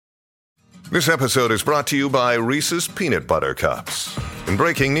This episode is brought to you by Reese's Peanut Butter Cups. In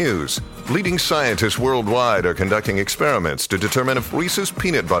breaking news, leading scientists worldwide are conducting experiments to determine if Reese's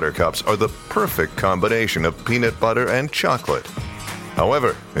Peanut Butter Cups are the perfect combination of peanut butter and chocolate.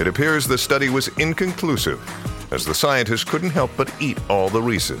 However, it appears the study was inconclusive, as the scientists couldn't help but eat all the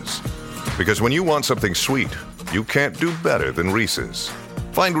Reese's. Because when you want something sweet, you can't do better than Reese's.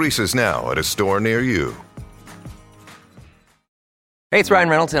 Find Reese's now at a store near you. Hey, it's Ryan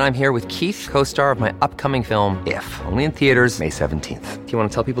Reynolds, and I'm here with Keith, co-star of my upcoming film, If, only in theaters May 17th. Do you want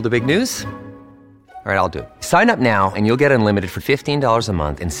to tell people the big news? All right, I'll do it. Sign up now and you'll get unlimited for $15 a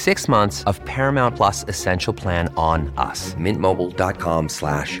month and 6 months of Paramount Plus Essential Plan on us.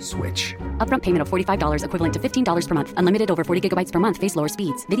 MintMobile.com/switch. Upfront payment of $45 equivalent to $15 per month. Unlimited over 40 gigabytes per month. Face lower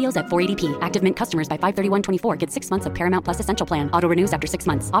speeds. Videos at 480p. Active Mint customers by 531.24 get 6 months of Paramount Plus Essential Plan. Auto renews after 6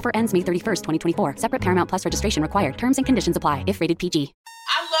 months. Offer ends May 31st, 2024. Separate Paramount Plus registration required. Terms and conditions apply if rated PG.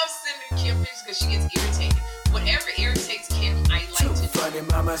 I love sending Kim pictures because she gets irritated. Whatever irritates Kim, I like to do. Funny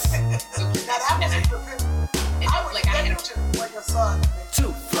mamas.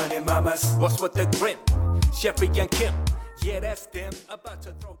 Two funny mamas. What's with the grin? Jeffrey and Kim. Yeah, that's them. About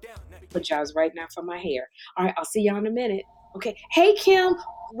to throw down. Apologize right now for my hair. All right, I'll see y'all in a minute. Okay. Hey, Kim.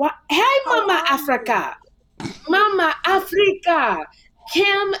 Hey, Mama Africa. Mama Africa.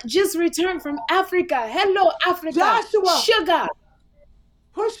 Kim just returned from Africa. Hello, Africa. Joshua. Sugar.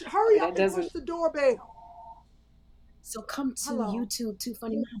 Hurry up and push the doorbell. So come to Hello. YouTube, Two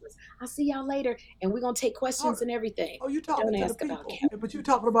Funny Mamas. I'll see y'all later, and we're going to take questions and everything. Oh, you talking Don't to ask the about people. Kim. Yeah, but you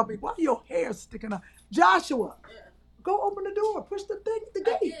talking about me. Why your hair sticking out? Joshua, go open the door. Push the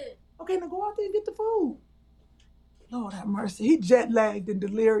gate. Okay, now go out there and get the food. Lord have mercy. He jet lagged and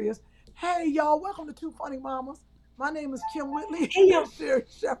delirious. Hey, y'all. Welcome to Two Funny Mamas. My name is Kim Whitley. Hey, y'all. And Sherry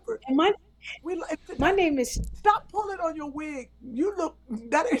Shepherd. And my name is... Stop pulling on your wig. You look...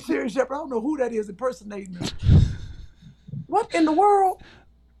 That ain't Sherry Shepherd. I don't know who that is impersonating her. What in the world?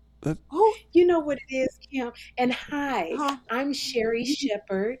 Who? You know what it is, Kim. And hi, Huh? I'm Sherry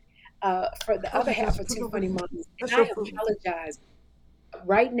Shepherd for the other half of Two Funny Mamas. And That's I your food. apologize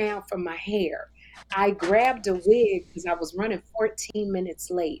right now for my hair. I grabbed a wig because I was running 14 minutes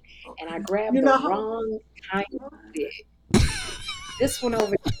late, and I grabbed You the know how- wrong kind of wig. This one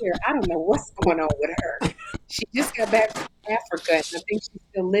over here, I don't know what's going on with her. She just got back from Africa, and I think she's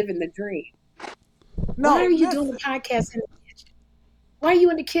still living the dream. No, Why are you listen. doing the podcast in the kitchen? Why are you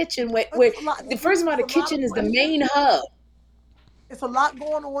in the kitchen? Where first of all, the kitchen is the main hub. It's a lot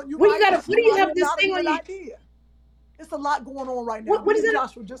going on. What do you have this thing on you? Idea. It's a lot going on right now. What is that?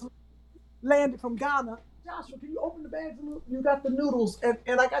 Joshua just landed from Ghana. Joshua, can you open the bags? You got the noodles, and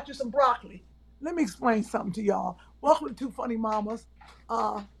I got you some broccoli. Let me explain something to y'all. Welcome to Two Funny Mamas.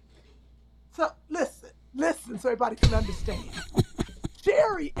 So listen, so everybody can understand.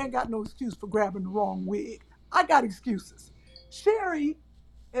 Sherry ain't got no excuse for grabbing the wrong wig. I got excuses. Sherry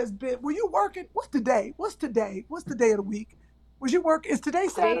has been. Were you working? What's today? What's today? What's the day of the week? Was you working? Is today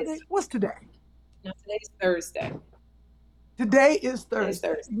Saturday? What's today? No, today's Thursday. Today is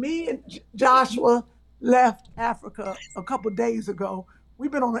Thursday. Me and Joshua left Africa a couple days ago.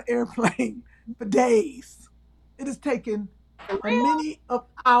 We've been on an airplane for days. It has taken many of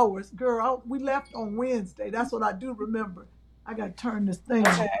hours. Girl, we left on Wednesday. That's what I do remember. I got to turn this thing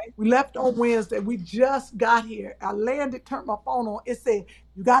on. Okay. We left on Wednesday. We just got here. I landed, turned my phone on. It said,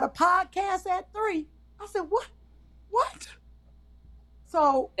 you got a podcast at 3. I said, what? What?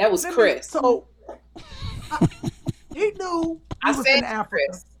 So That was Chris. He knew I he was said in to Africa.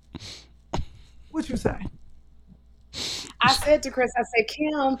 Chris. What you say? I said to Chris, I said,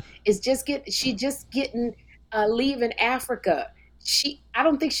 Kim is just getting leaving Africa. I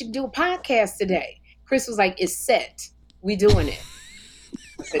don't think she can do a podcast today. Chris was like, it's set. We doing it.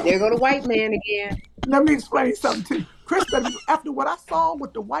 I said, there go the white man again. Let me explain something to you. Chris, after what I saw,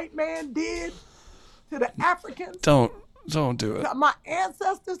 what the white man did to the Africans, Don't do it. my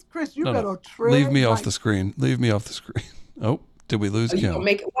ancestors, Chris, you No. better tread. Leave me off like- the screen. Leave me off the screen. Oh, did we lose Kim?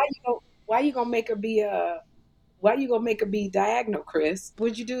 Why you gonna make her be diagonal, Chris?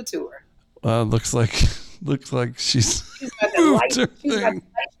 What'd you do to her? Looks like she's She's about to moved her light your thing.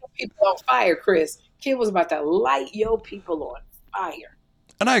 people on fire, Chris. Kim was about to light your people on fire.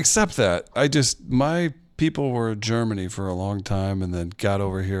 And I accept that. My people were in Germany for a long time and then got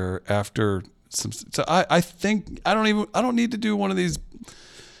over here after some. So I think I don't need to do one of these.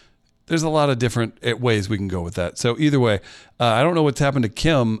 There's a lot of different ways we can go with that. So either way, I don't know what's happened to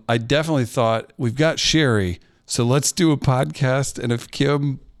Kim. I definitely thought we've got Sherry, so let's do a podcast. And if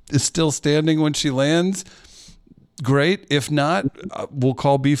Kim is still standing when she lands, great. If not, we'll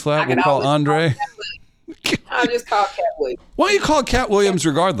call B-flat. We'll call Andre. I'll just call Cat Williams. Why don't you call Cat Williams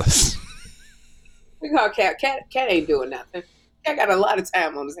regardless? We call Cat. Cat ain't doing nothing. Cat got a lot of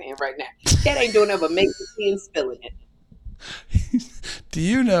time on his hand right now. Cat ain't doing nothing but making tea and spilling it. Do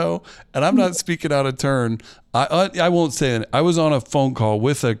you know, and I'm not speaking out of turn, I won't say it. I was on a phone call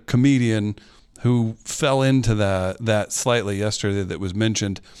with a comedian who fell into that slightly yesterday that was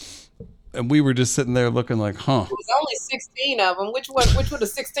mentioned. And we were just sitting there looking like, huh. It was only 16 of them. Which would the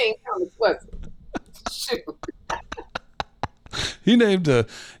 16 comics was? Shoot. He named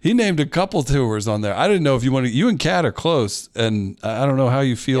a couple tours on there. I didn't know if you and Kat are close, and I don't know how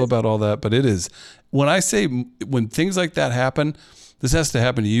you feel about all that, but it is. When I say when things like that happen, this has to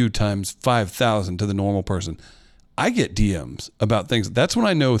happen to you times 5,000 to the normal person. I get DMs about things. That's when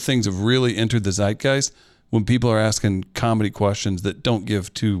I know things have really entered the zeitgeist, when people are asking comedy questions that don't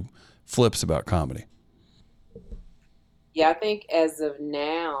give two flips about comedy. Yeah, I think as of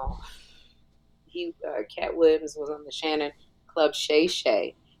now, Cat Williams was on the Shannon Club Shay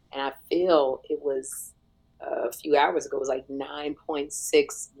Shay, and I feel it was a few hours ago. It was like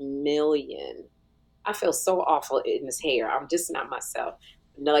 9.6 million. I feel so awful in his hair. I'm just not myself.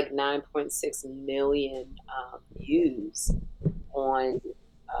 Like 9.6 million views on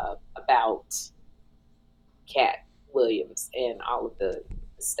about Cat Williams and all of the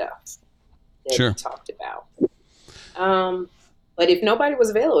stuff that Sure. we talked about. But if nobody was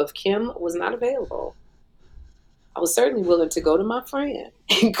available, if Kim was not available, I was certainly willing to go to my friend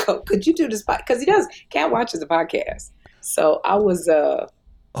and go, could you do this podcast? Because Cat watches the podcast. So I was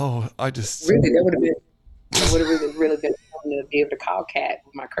Oh, I just really, that would have really been fun to be able to call Cat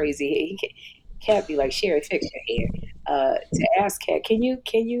with my crazy hair. Cat be like, Sherry, fix your hair. To ask Cat, can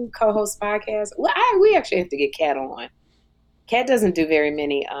you co-host podcast? Well, we actually have to get Cat on. Cat doesn't do very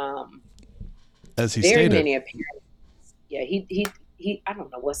many as he very stated. many appearances. Yeah, he I don't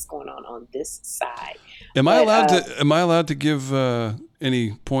know what's going on this side. Am I allowed to give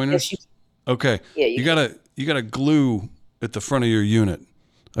any pointers? Yes, okay. Yeah, you gotta glue at the front of your unit.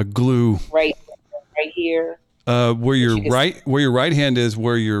 A glue right here. Where your right hand is,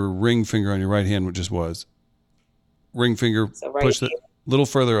 where your ring finger on your right hand just was. Ring finger, So right push here. the little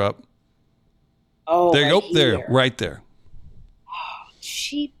further up. Oh, There you right go. There, here. right there.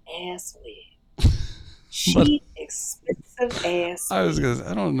 Cheap ass wig. Cheap, expensive ass.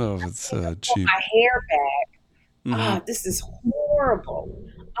 I don't know if it's cheap. My hair back. Mhm. This is horrible.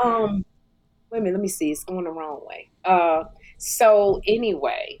 Wait a minute, let me see. It's going the wrong way. So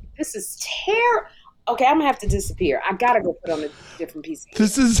anyway, this is terrible. Okay, I'm gonna have to disappear. I gotta go put on a different piece.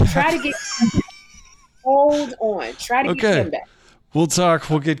 This is Try to get. Hold on. Try to get Kim back. We'll talk.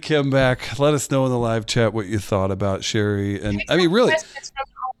 We'll get Kim back. Let us know in the live chat what you thought about Sherry. And I mean, really,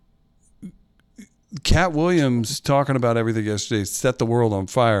 Cat Williams talking about everything yesterday set the world on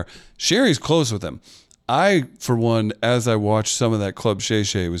fire. Sherry's close with him. I, for one, as I watched some of that Club Shay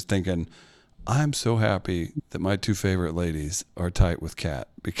Shay, was thinking, I'm so happy that my two favorite ladies are tight with Cat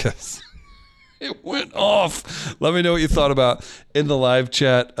because it went off. Let me know what you thought about in the live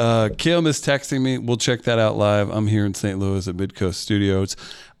chat. Kim is texting me. We'll check that out live. I'm here in St. Louis at Midcoast Studios.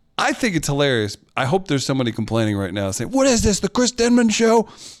 I think it's hilarious. I hope there's somebody complaining right now saying, what is this, the Chris Denman show?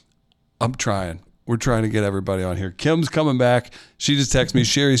 I'm trying. We're trying to get everybody on here. Kim's coming back. She just texted me.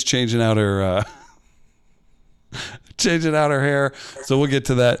 Sherry's changing out her hair. So we'll get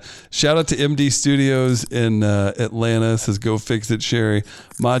to that. Shout out to MD Studios in Atlanta. Says, go fix it, Sherry.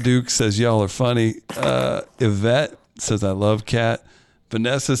 Ma Duke says, y'all are funny. Yvette says, I love Cat.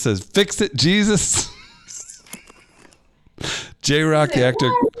 Vanessa says, fix it, Jesus. J-Rock, the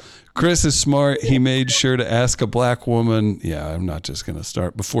actor. Chris is smart. He made sure to ask a black woman. Yeah, I'm not just going to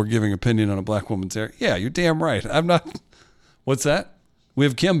start before giving opinion on a black woman's hair. Yeah, you're damn right. I'm not. What's that? We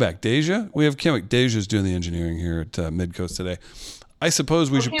have Kim back. Deja? We have Kim. Deja's doing the engineering here at Midcoast today. I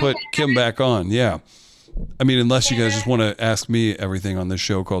suppose we should put Kim back on. Yeah. I mean, unless you guys just want to ask me everything on this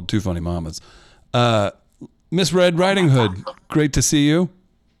show called Two Funny Mamas. Miss Red Riding Hood, great to see you.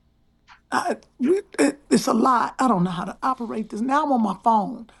 It's a lot. I don't know how to operate this. Now I'm on my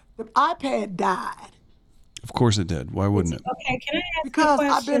phone. The iPad died. Of course it did. Why wouldn't it? Okay, can I ask Because you a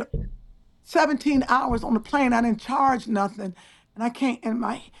I've question? been 17 hours on the plane. I didn't charge nothing. And I can't,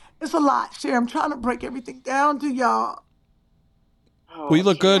 it's a lot, Sherry. I'm trying to break everything down to y'all. Well, you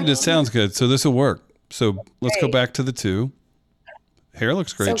look good and it sounds good. So this will work. So let's go back to the two. Hair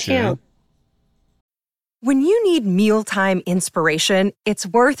looks great, So, Sherry. Kim, When you need mealtime inspiration, it's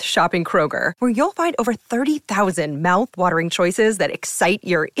worth shopping Kroger, where you'll find over 30,000 mouth-watering choices that excite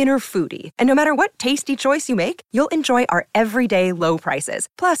your inner foodie. And no matter what tasty choice you make, you'll enjoy our everyday low prices,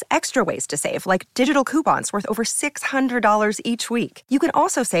 plus extra ways to save, like digital coupons worth over $600 each week. You can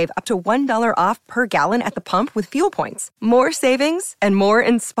also save up to $1 off per gallon at the pump with fuel points. More savings and more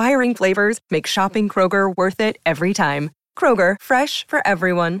inspiring flavors make shopping Kroger worth it every time. Kroger, fresh for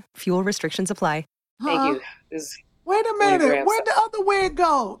everyone. Fuel restrictions apply. Thank you. Wait a minute. Where'd the other wig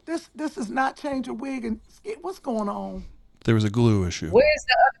go? This is not change a wig. And what's going on? There was a glue issue. Where's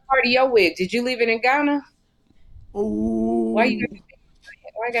the other part of your wig? Did you leave it in Ghana? Ooh. Why you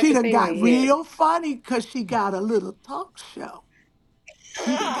got She the done thing got on your real funny because she got a little talk show. She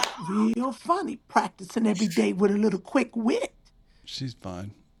done got real funny, practicing every day with a little quick wit. She's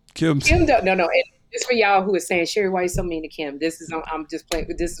fine. Kim, no. Just for y'all who are saying, Sherry, why are you so mean to Kim? This is I'm just playing.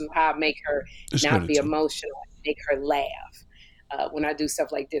 This is how I make her not be emotional, make her laugh. When I do stuff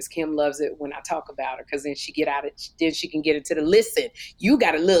like this, Kim loves it when I talk about her because then she can get into the listen. You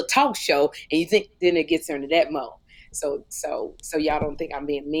got a little talk show, and you think then it gets her into that mode. So y'all don't think I'm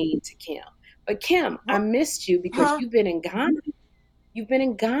being mean to Kim. But Kim, I missed you because you've been in Ghana. You've been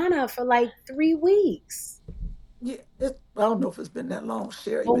in Ghana for like 3 weeks. Yeah, I don't know if it's been that long,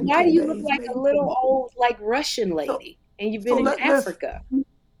 Sherry. Well, why do you look like a little old, like Russian lady? And you've been in Africa.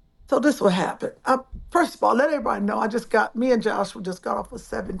 So this will happen. First of all, let everybody know me and Joshua just got off a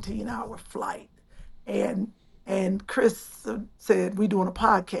 17-hour flight. And Chris said, we doing a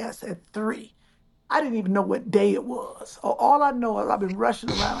podcast at 3. I didn't even know what day it was. All I know is I've been rushing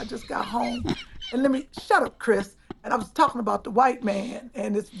around. I just got home. And shut up, Chris. And I was talking about the white man,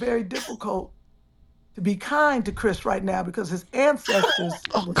 and it's very difficult to be kind to Chris right now because his ancestors.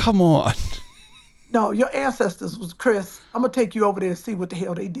 Oh, come on. No, your ancestors was Chris. I'm gonna take you over there and see what the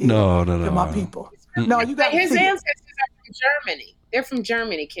hell they did. No. To my people. No, you got his ancestors are from Germany. They're from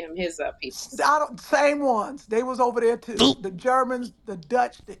Germany, Kim. His people. Same ones. They was over there too. The Germans, the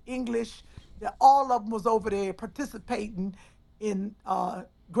Dutch, the English. All of them was over there participating in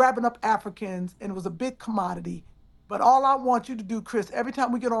grabbing up Africans, and it was a big commodity. But all I want you to do, Chris, every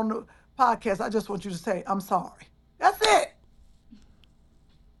time we get on the podcast, I just want you to say, I'm sorry. That's it.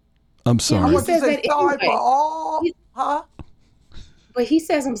 I'm sorry. I want you to say sorry for all, But he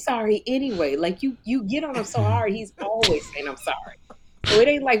says I'm sorry anyway. Like you get on him so hard, he's always saying I'm sorry. So it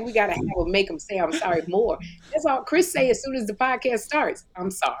ain't like we gotta make him say I'm sorry more. That's all Chris say as soon as the podcast starts.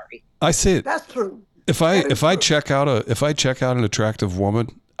 I'm sorry. I say it. That's true. If I check out an attractive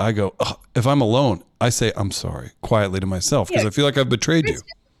woman, I go. Ugh. If I'm alone, I say I'm sorry quietly to myself because I feel like I've betrayed you.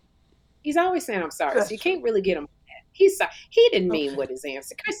 He's always saying I'm sorry, so you can't really get him mad. He's sorry. He didn't mean what his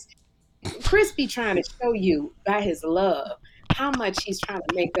answer. Chris be trying to show you by his love how much he's trying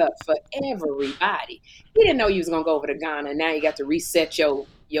to make up for everybody. He didn't know you was gonna go over to Ghana, and now you got to reset your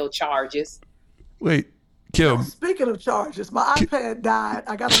charges. Wait, Kim. Speaking of charges, my iPad died.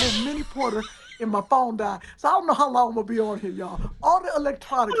 I got a little mini porter, and my phone died. So I don't know how long I'm gonna be on here, y'all. All the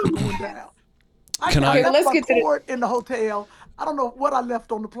electronics are going down. I left my cord in the hotel. I don't know what I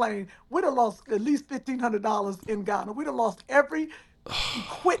left on the plane. We'd have lost at least $1,500 in Ghana. We'd have lost every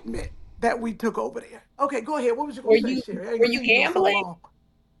equipment that we took over there. Okay, go ahead. What was you going to say, Sherry? Were you gambling?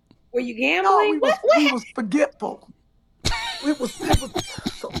 Were you gambling? No, we was forgetful. It was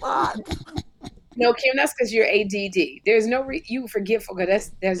so odd. No, Kim, that's because you're ADD. There's no you forgetful because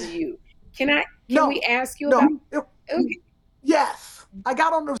that's you. Can we ask you about? Yes, I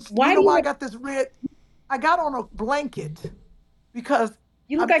got on the. Why I got this red? I got on a blanket because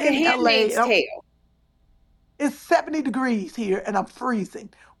you look like a handmaid's tale. It's 70 degrees here and I'm freezing.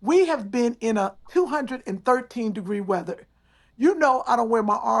 We have been in a 213-degree weather. You know I don't wear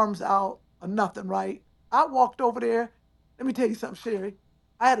my arms out or nothing, right? I walked over there. Let me tell you something, Sherry.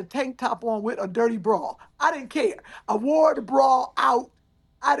 I had a tank top on with a dirty bra. I didn't care. I wore the bra out.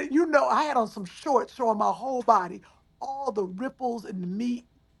 I had on some shorts showing my whole body, all the ripples and the meat.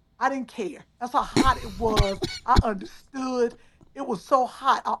 I didn't care. That's how hot it was. I understood. It was so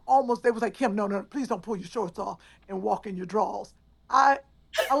hot. They was like, Kim, no, please don't pull your shorts off and walk in your drawers. I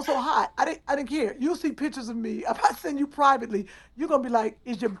was so hot. I didn't care. You'll see pictures of me. If I send you privately, you're gonna be like,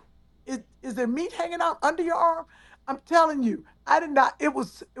 is there meat hanging out under your arm? I'm telling you, I did not. It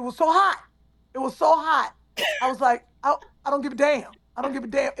was so hot. It was so hot. I was like, I don't give a damn. I don't give a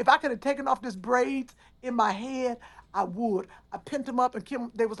damn. If I could have taken off this braids in my head, I would. I pinned them up, and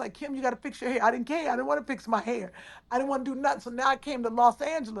they was like, Kim, you got to fix your hair. I didn't care. I didn't want to fix my hair. I didn't want to do nothing. So now I came to Los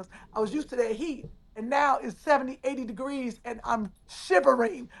Angeles. I was used to that heat, and now it's 70, 80 degrees, and I'm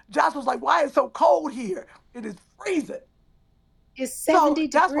shivering. Josh was like, why is it so cold here? It is freezing. It's 70 degrees.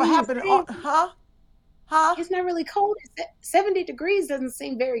 That's what happened. Huh? It's not really cold. 70 degrees doesn't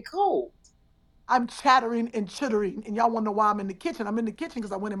seem very cold. I'm chattering and chittering, and y'all want to know why I'm in the kitchen. I'm in the kitchen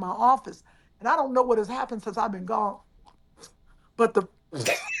because I went in my office, and I don't know what has happened since I've been gone. But the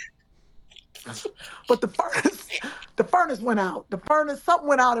but the furnace went out. Something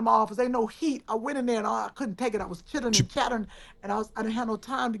went out in my office. Ain't no heat. I went in there and I couldn't take it. I was chittering and chattering, and I didn't have no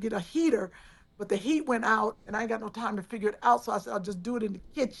time to get a heater, but the heat went out, and I ain't got no time to figure it out. So I said I'll just do it in the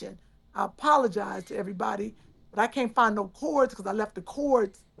kitchen. I apologize to everybody, but I can't find no cords because I left the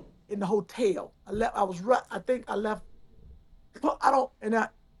cords in the hotel. I think I left. I don't. And I.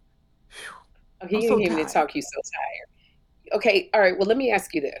 Okay, I'm you so didn't hear me tired. talk. You so tired. Okay, all right. Well, let me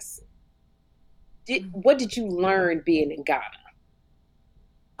ask you this: what did you learn being in Ghana?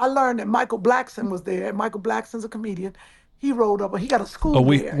 I learned that Michael Blackson was there. Michael Blackson's a comedian. He rolled up. He got a school Oh,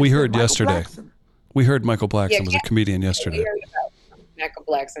 we there. we It said heard Michael yesterday. Blackson. We heard Michael Blackson Yeah, was a comedian we yesterday. heard about Michael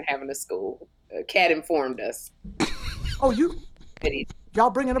Blackson having a school. Kat informed us Oh, that he y'all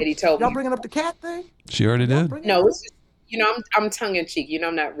bringing up told me. the cat thing? She already Y'all did. bringing No, it it's just, I'm tongue in cheek.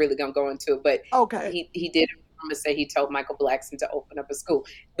 I'm not really gonna go into it, but up? Okay. he did say he told Michael Blackson to open up a school.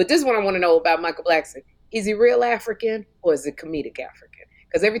 But this is what I want to know about Michael Blackson: is he real African or is it comedic African?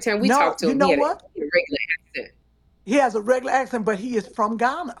 Because every time we No, talk to you him, know he had what? a regular accent. He has a regular accent, but he is from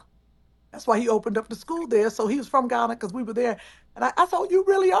Ghana. That's why he opened up the school there. So he was from Ghana because we were there. And I thought, you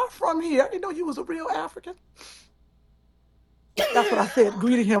really are from here. I didn't know you was a real African. That's what I said,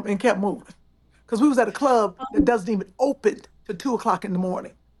 greeted him and kept moving. Because we was at a club that doesn't even open till 2 o'clock in the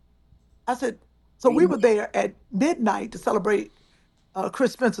morning. I said, so we were there at midnight to celebrate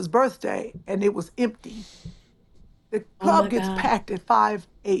Chris Spencer's birthday, and it was empty. The Oh my club gets God. packed at 5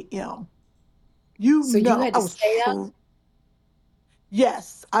 a.m. So you had I to was stay up?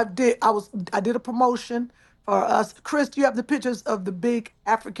 Yes, I did. I did a promotion for us. Chris, do you have the pictures of the big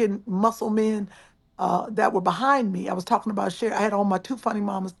African muscle men that were behind me? I was talking about Sherry. I had on my Two Funny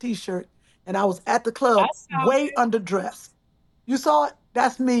Mamas t-shirt, and I was at the I club saw way it. underdressed. You saw it?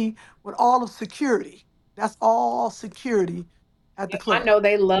 That's me with all of security. That's all security at the I club. know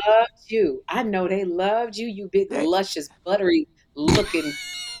they loved you. I know they loved you. You big, They luscious, buttery looking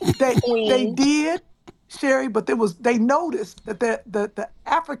they queen. did, Sherry, but they noticed that the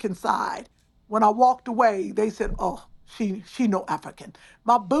African side, when I walked away, they said, "Oh, she no African."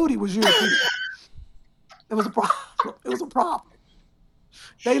 My booty was European. It was a problem. It was a problem.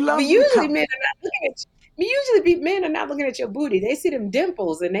 They But loved me usually coming. men are not looking at you. Men are not looking at your booty. They see them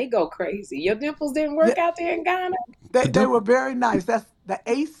dimples and they go crazy. Your dimples didn't Yeah, work out there in Ghana. they were very nice. That's the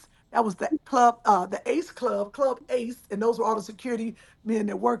Ace. That was the club, the Ace Club, Club Ace, and those were all the security men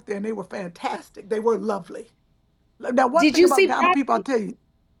that worked there, and they were fantastic. They were lovely. Now, one Did thing you about see Ghana people, I'll property? tell you,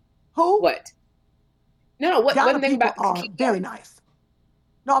 who What? No, Ghana one thing people about are keep very going. nice.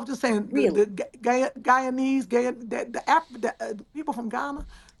 No, I'm just saying Really? Guyanese, the people from Ghana,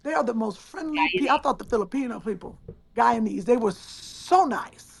 they are the most friendly people. I thought the Filipino people, Guyanese, they were so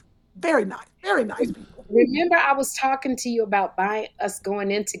nice, very nice people. Remember, I was talking to you about us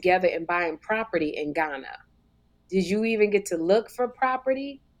going in together and buying property in Ghana. Did you even get to look for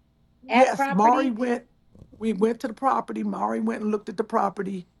property? At Yes, property? we went to the property. Mari went and looked at the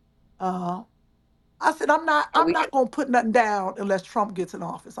property. Uh, I said, Oh, I'm not gonna put nothing down unless Trump gets in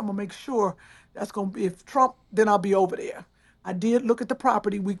office. I'm gonna make sure that's gonna be if Trump, then I'll be over there. I did look at the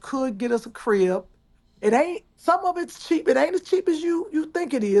property. We could get us a crib. It ain't some of it's cheap. It ain't as cheap as you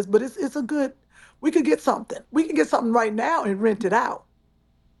think it is, but it's a good. We could get something. We can get something right now and rent it out.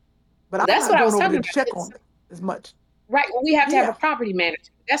 But well, I'm that's not what I going was over talking there to about. check on it as much. Right. Well, we have to have a Yeah. property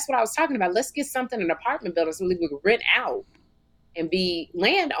manager. That's what I was talking about. Let's get something in an apartment building so we can rent out and be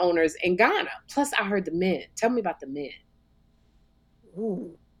landowners in Ghana. Plus, I heard the men. Tell me about the men.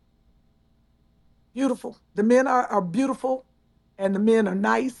 Ooh, beautiful. The men are beautiful, and the men are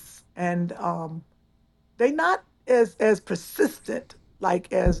nice, and they not as persistent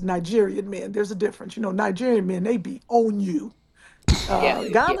like as Nigerian men. There's a difference. You know, Nigerian men, they be on you. Yeah. Yeah.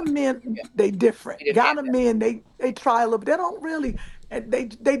 Ghana men, they different. We didn't have Ghana that. men, they try a little bit. They don't really, and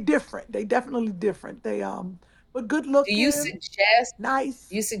they different. They definitely different. They but good Do you looking, suggest nice.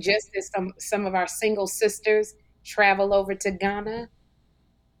 that some of our single sisters travel over to Ghana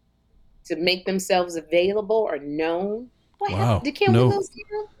to make themselves available or known? What happened? Wow. Can we No. lose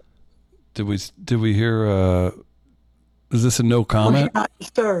Kim? Did we hear? Is this a no On do comment? not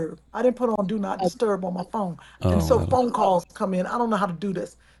disturb. I didn't put on do not Oh, disturb on my phone. Oh, And so I don't- phone calls come in. I don't know how to do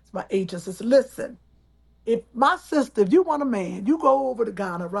this. It's my agent says, listen, if my sister, if you want a man, you go over to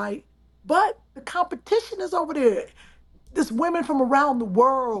Ghana, right? But the competition is over there. There's women from around the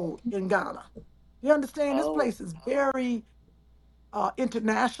world in Ghana. You understand? This oh, place is very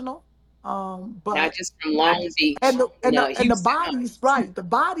international. Not But just from Long Beach, the Houston. bodies, right? The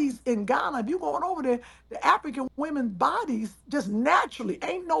bodies in Ghana. If you going over there, the African women's bodies just naturally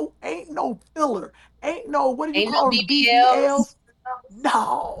ain't no filler, ain't no what do you Ain't no call them, the BBLs. BBLs?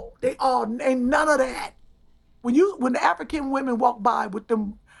 No, they all ain't none of that. When the African women walk by with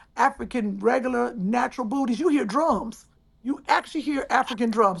them African regular natural booties, you hear drums. You actually hear African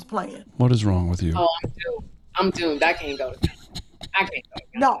drums playing. What is wrong with you? Oh, I'm doomed. I can't go to Ghana. I can't go to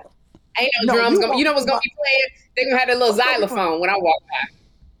Ghana. No, Ain't no drums gonna. You know what's gonna walk be playing? They're gonna have that little What's gonna be xylophone when I walk by.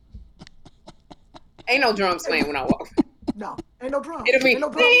 Ain't no drums playing when I walk. No, ain't no drums. It'll be Ain't no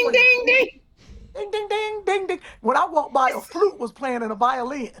drums ding, playing. ding, ding. Ding, ding, ding, ding, ding. When I walked by, a flute was playing and a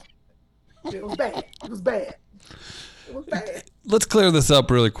violin. It was bad. It was bad. It was bad. Let's clear this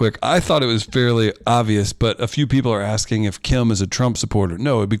up really quick. I thought it was fairly obvious, but a few people are asking if Kim is a Trump supporter.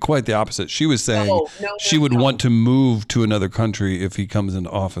 No, it'd be quite the opposite. She was saying she would want to move to another country if he comes into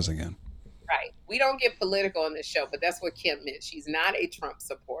office again. Right. We don't get political on this show, but that's what Kim meant. She's not a Trump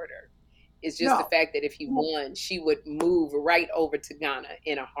supporter. It's just the fact that if he won, she would move right over to Ghana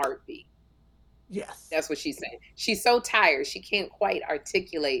in a heartbeat. Yes. That's what she's saying. She's so tired. She can't quite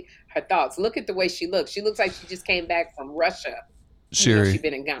articulate her thoughts. Look at the way she looks. She looks like she just came back from Russia. Sherry. She's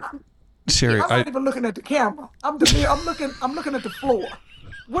been in Ghana. Sherry, I'm not even looking at the camera. I'm looking at the floor.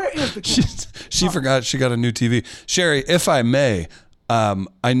 Where is the camera? She forgot she got a new TV. Sherry, if I may,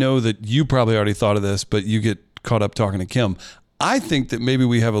 I know that you probably already thought of this, but you get caught up talking to Kim. I think that maybe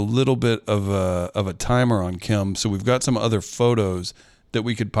we have a little bit of a timer on Kim, so we've got some other photos that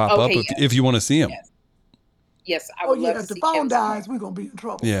we could pop up if you want to see them. Yes, I would love to if the see phone Kim's dies, we're going to be in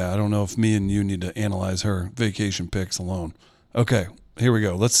trouble. Yeah, I don't know if me and you need to analyze her vacation pics alone. Okay, here we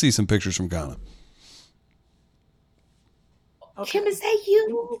go. Let's see some pictures from Ghana. Okay. Kim, is that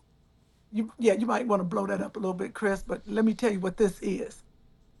you? You might want to blow that up a little bit, Chris, but let me tell you what this is.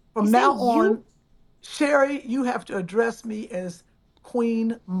 From Is now that you? on, Sherry, you have to address me as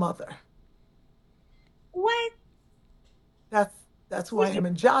Queen Mother. What? That's who I am,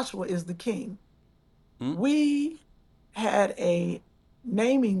 and Joshua is the king. We had a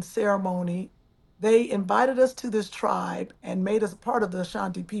naming ceremony. They invited us to this tribe and made us part of the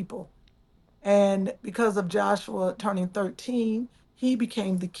Ashanti people. And because of Joshua turning 13, he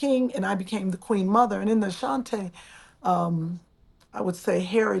became the king and I became the queen mother. And in the Ashanti, I would say,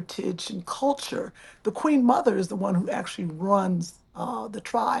 heritage and culture, the queen mother is the one who actually runs the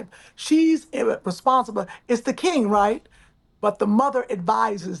tribe. She's responsible. It's the king, right? But the mother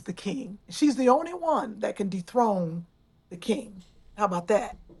advises the king. She's the only one that can dethrone the king. How about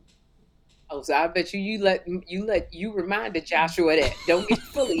that? Oh, so I bet you reminded Joshua that. Don't get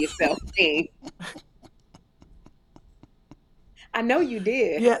full of yourself, king. I know you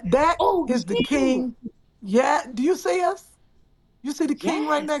did. Yeah, that is the king. Yeah, do you see us? You see the king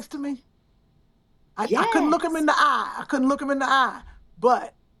right next to me? I couldn't look him in the eye.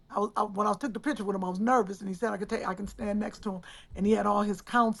 But when I took the picture with him, I was nervous, and he said I can stand next to him, and he had all his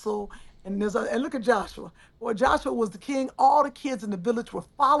counsel. And look at Joshua. Boy, Joshua was the king. All the kids in the village were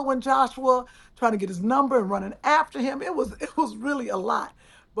following Joshua, trying to get his number and running after him. It was really a lot.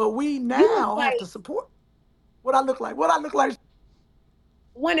 But we now have to support. What I look like?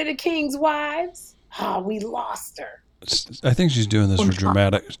 One of the king's wives. Oh, we lost her. I think she's doing this for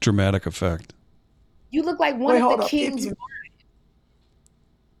dramatic effect. You look like one of the king's wives.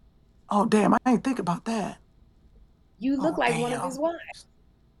 Oh, damn, I ain't think about that. You look like one of his wives.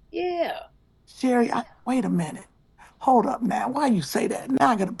 Yeah. Sherry, wait a minute. Hold up now. Why you say that? Now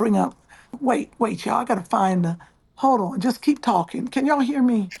I got to bring up. Wait, y'all. I got to find the. Hold on. Just keep talking. Can y'all hear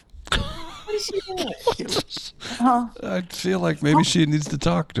me? What is she doing? Huh? I feel like maybe she needs to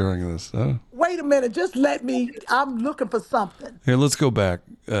talk during this. Wait a minute. Just let me. I'm looking for something. Here, let's go back,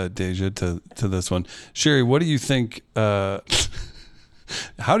 Deja, to this one. Sherry, what do you think? How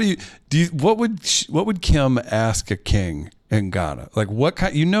do you? What would Kim ask a king in Ghana? Like what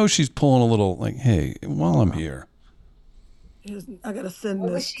kind? You know, she's pulling a little. Like, hey, while I'm here, I gotta send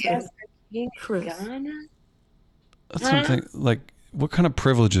this to Chris. Ghana? That's something like. What kind of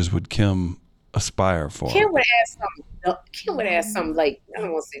privileges would Kim aspire for? Kim would ask something like, I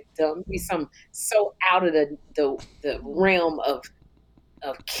don't want to say dumb, be something so out of the realm of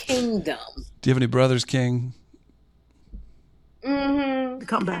kingdom. Do you have any brothers, King? Mm-hmm.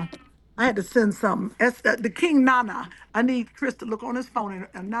 Come back. I had to send something. The King Nana. I need Chris to look on his phone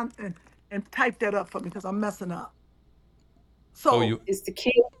and type that up for me because I'm messing up. So is the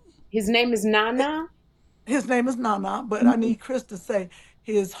king? His name is Nana. His name is Nana, but I need Chris to say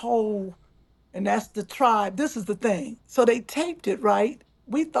his whole, and that's the tribe. This is the thing. So they taped it, right?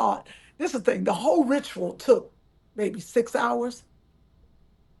 We thought this is the thing. The whole ritual took maybe 6 hours.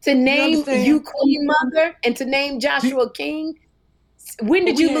 To name understand? you Queen Mother and to name Joshua King, when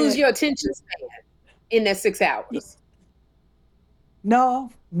did We you lose had- your attention span in that 6 hours? No.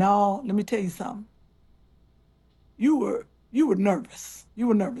 Let me tell you something. You were nervous. You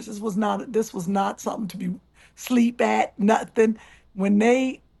were nervous. This was not something to be sleep at. Nothing.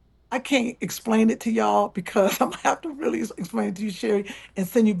 I can't explain it to y'all because I'm gonna have to really explain it to you, Sherry, and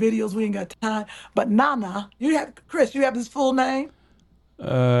send you videos. We ain't got time. But Nana, Chris, you have his full name.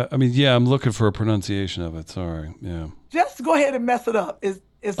 I mean, yeah, I'm looking for a pronunciation of it. Sorry. Yeah. Just go ahead and mess it up.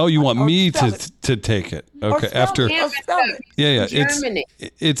 Oh, you want or me spell to it. take it? Or Okay. spell After. it, or spell it. Yeah. Germany.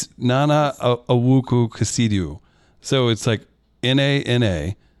 It's Nana Awuku Kasidu. So it's like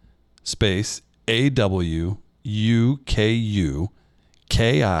NANA space AWUKU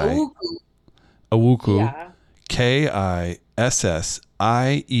KI Awuku Yeah.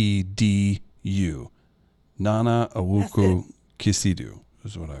 KISSIEDU. Nana Awuku Kisidu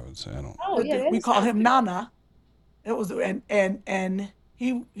is what I would say. I don't. Oh, yeah. that We is call awesome. him Nana. It was and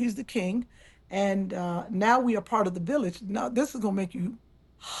he's the king, and now we are part of the village. Now this is gonna make you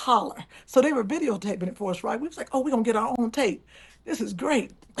holler. So they were videotaping it for us, right? We was like, oh, we're gonna get our own tape. This is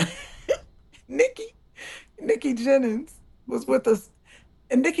great. Nikki Jennings was with us,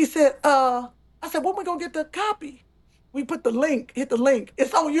 and Nikki said, I said, when we gonna get the copy? We hit the link.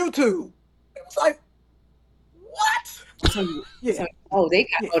 It's on YouTube. It was like, what? Yeah.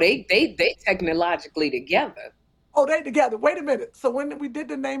 They technologically together. Oh, they together. Wait a minute. So when we did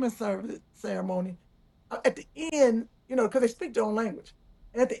the naming ceremony, at the end, because they speak their own language.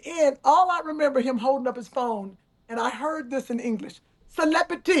 And at the end, all I remember him holding up his phone, and I heard this in English: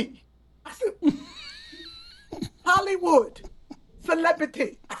 celebrity. I said, Hollywood,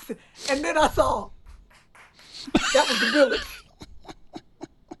 celebrity. I said, and then I saw that was the village.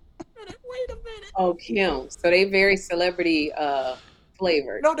 Wait a minute. Oh, Kim. So they very celebrity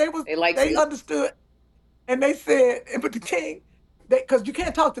flavored. No, They understood. And they said, but the king, because you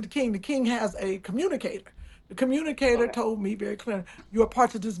can't talk to the king. The king has a communicator. The communicator told me very clearly, you are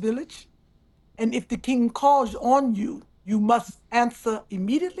part of this village. And if the king calls on you, you must answer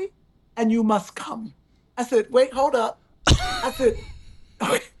immediately and you must come. I said, wait, hold up. I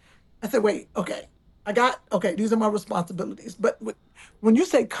said, wait, okay. These are my responsibilities. But when you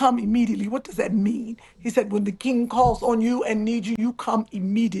say come immediately, what does that mean? He said, when the king calls on you and needs you, you come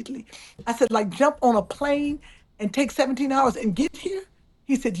immediately. I said, like jump on a plane and take 17 hours and get here?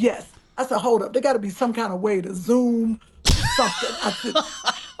 He said, yes. I said, hold up. There got to be some kind of way to Zoom something. I said,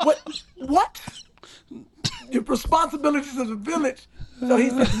 what? The responsibilities of the village. So he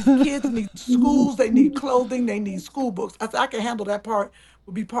said, these kids need schools, they need clothing, they need school books. I said, I can handle that part,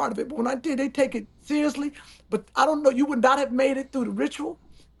 would be part of it. But when I did, they take it seriously. But I don't know, you would not have made it through the ritual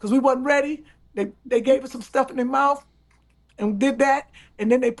because we wasn't ready. They gave us some stuff in their mouth and did that.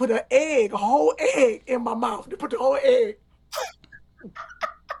 And then they put a whole egg in my mouth. They put the whole egg.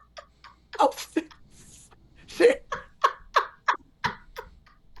 Oh, shit.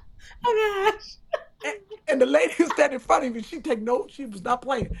 Oh, gosh. And the lady who sat in front of me, she take notes. She was not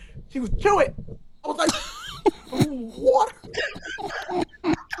playing. She was chewing. I was like, water.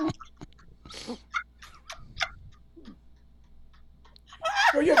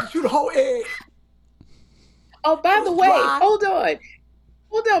 Girl, you have to chew the whole egg. Oh, by It the was way, dry. hold on.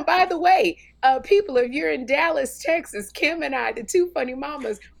 By the way, people, if you're in Dallas, Texas, Kim and I, the two funny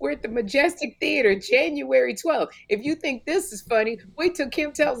mamas, we're at the Majestic Theater January 12th. If you think this is funny, wait till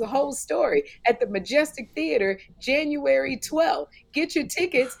Kim tells the whole story at the Majestic Theater January 12th. Get your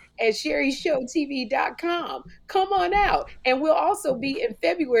tickets at sherryshowtv.com. Come on out. And we'll also be in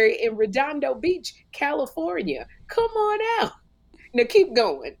February in Redondo Beach, California. Come on out. Now keep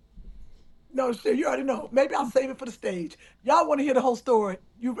going. No, Sherry, you already know. Maybe I'll save it for the stage. Y'all want to hear the whole story?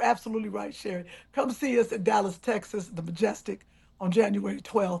 You're absolutely right, Sherry. Come see us in Dallas, Texas, the Majestic, on January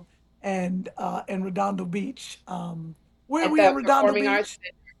 12th, and in Redondo Beach. Where are At we the in Redondo Performing Arts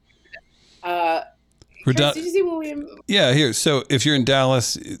Beach? Center. Chris, did you see when we were Yeah, here. So if you're in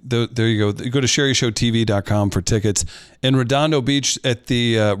Dallas, there you go. You go to sherryshowtv.com for tickets. In Redondo Beach at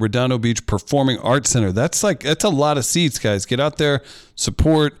the Redondo Beach Performing Arts Center. That's a lot of seats, guys. Get out there,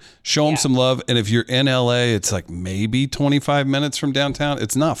 support, show them some love. And if you're in LA, it's like maybe 25 minutes from downtown.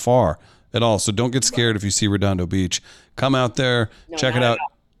 It's not far at all. So don't get scared if you see Redondo Beach. Come out there, check it out.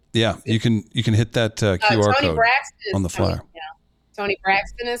 Yeah, you can hit that QR Tony code Braxton on the flyer. coming. Yeah. Tony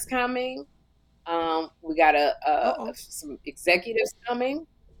Braxton is coming. We got some executives coming.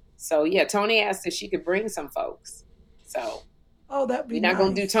 So yeah, Tony asked if she could bring some folks. So that'd be we're not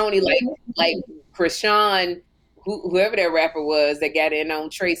gonna do nice. Tony like Krishan, whoever that rapper was that got in on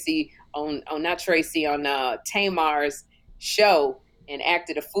Tamar's show and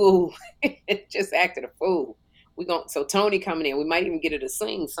acted a fool. Just acted a fool. So Tony coming in, we might even get her to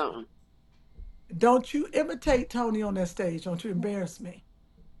sing something. Don't you imitate Tony on that stage. Don't you embarrass me.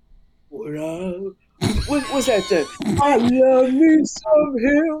 What's that thing? I love me some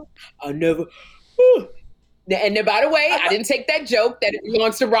him. I never. And then, by the way, I didn't take that joke that it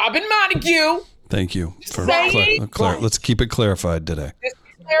belongs to Robin Montague. Thank you for saying. let's keep it clarified today. Just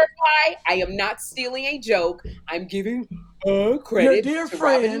to clarify, I am not stealing a joke. I'm giving credit Your dear to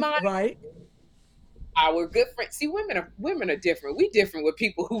friend, Robin Montague. right? Our good friend. See, women are different. We different with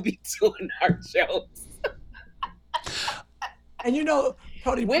people who be doing our jokes. And you know,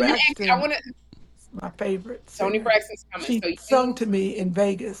 Tony Women, Braxton, I want to. my favorite. Tony singer. Braxton's coming. She So you, sung to me in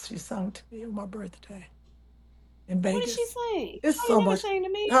Vegas. She sung to me on my birthday in Vegas. what did she say? It's Oh, so you never much. sang to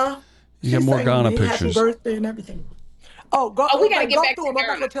me. Huh? You get She more sang to Ghana me, Happy pictures. birthday and everything. We gotta get go back through to them. I'm not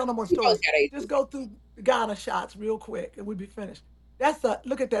Ghana. gonna tell no more You stories. both gotta- Just go through the Ghana shots real quick, and we'll be finished.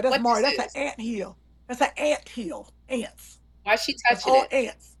 Look at that. That's What Mari. this That's an is? ant hill. That's an ant hill. Ants. Why she That's touching all it?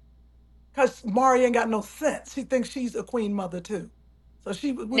 ants. Because Mari ain't got no sense. She thinks she's a queen mother too. So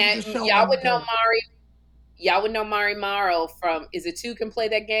we were Now, just showing y'all would her know that. Mari. Y'all would know Mari Morrow from Is It Two Can Play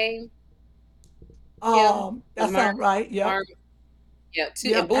That Game? That Mari- sounds right. Yeah. Mari- yeah, two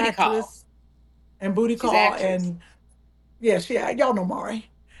Yep, and Booty Call. actress. And Booty She's Call actress. and y'all know Mari.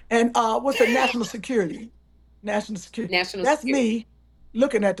 And what's the National Security? National Security. National That's Security. me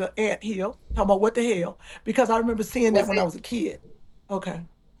looking at the ant hill, talking about what the hell, because I remember seeing that Was when I it- was a kid. Okay.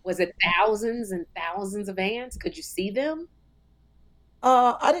 Was it thousands and thousands of ants? Could you see them?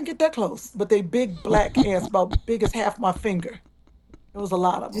 I didn't get that close, but they big black ants, about big as half my finger. There was a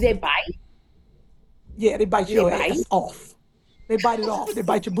lot of Do them. they bite? Yeah, they bite Do your they ass bite? off. They bite it off. They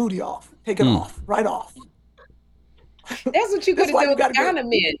bite your booty off. Take it off. Right off. That's what you That's could why have you done with gotta Ghana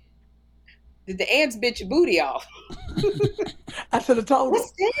men. Did the ants bit your booty off? I should have told them.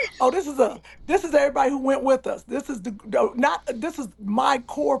 What's this? Oh, this is everybody who went with us. This is this is my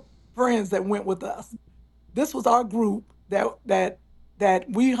core friends that went with us. This was our group that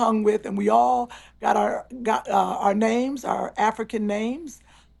we hung with, and we all got our names, our African names.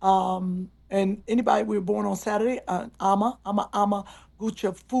 And anybody, we were born on Saturday. Ama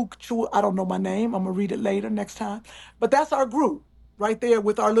Gucha Fukchu. I don't know my name. I'm gonna read it later next time. But that's our group right there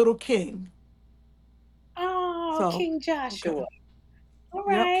with our little king. Oh, So, King Joshua. okay. All Yep,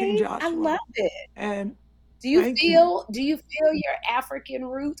 right. King I Joshua. love it. And Do you thank feel your African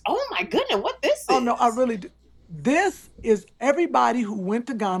roots? Oh my goodness, what this is? Oh no, I really do. This is everybody who went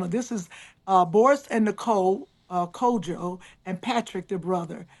to Ghana. This is Boris and Nicole Kojo and Patrick, their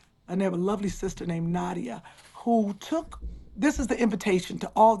brother, and they have a lovely sister named Nadia, who took. This is the invitation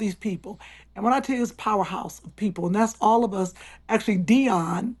to all these people, and when I tell you this powerhouse of people, and that's all of us. Actually,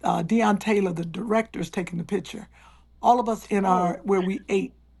 Dion Taylor, the director, is taking the picture. All of us in our where we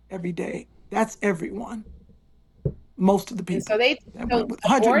ate every day. That's everyone. Most of the people. And so they that so went with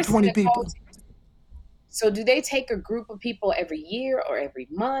Boris 120 and Nicole, people. So do they take a group of people every year or every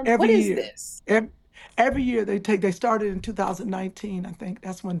month? Every What is year. this? Every year they started in 2019, I think.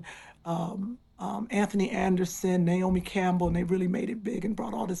 That's when Anthony Anderson, Naomi Campbell, and they really made it big and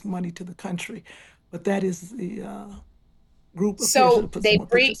brought all this money to the country. But that is the group of So put they some more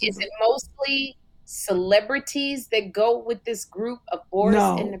bring, pictures is in it mostly celebrities that go with this group of Boris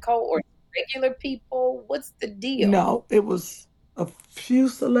and No, Nicole or regular people? What's the deal? no, it was a few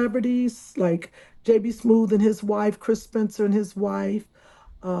celebrities like JB Smoove and his wife, Chris Spencer and his wife,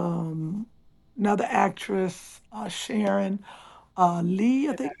 um, another actress, Sharon Lee,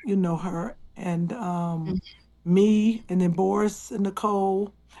 I think you know her, and me, and then Boris and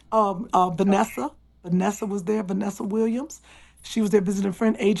Nicole, Vanessa. Vanessa was there, Vanessa Williams. She was there visiting a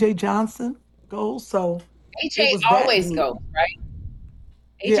friend, AJ Johnson goes. So it AJ was that always group. goes, right?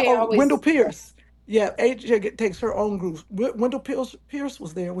 Yeah, AJ always. Wendell Pierce. Yeah, AJ takes her own group. Wendell Pierce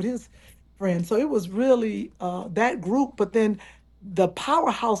was there with his friends. So it was really that group. But then the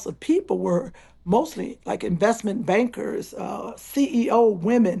powerhouse of people were mostly like investment bankers, CEO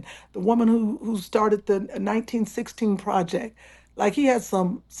women. The woman who started the 1916 project, like he had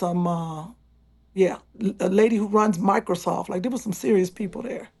a lady who runs Microsoft. Like there was some serious people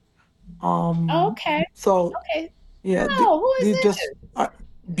there. Okay. So Okay. yeah, Oh, who is these this? just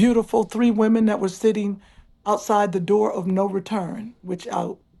beautiful three women that were sitting outside the door of no return, which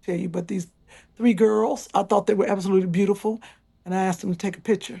I'll tell you. But these three girls, I thought they were absolutely beautiful, and I asked them to take a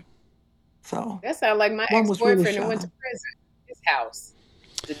picture. So That sounds like my one was really ex-boyfriend that went to shy. prison. His house.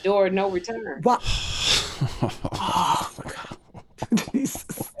 The door, no return. Wow. Oh,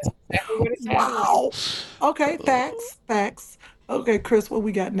 Jesus. Exactly what it sounds like. Wow. Okay, facts. Okay, Chris, what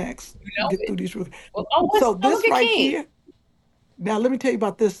we got next? You know Get it. through these. Well, oh, So look this at right King. here, Now let me tell you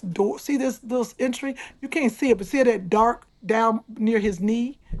about this door. See this entry? You can't see it, but see that dark down near his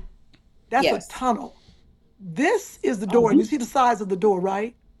knee? That's a Yes. tunnel. This is the door. You see the size of the door,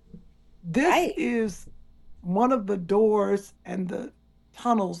 right? This Right. is one of the doors and the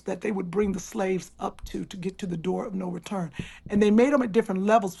tunnels that they would bring the slaves up to get to the door of no return. And they made them at different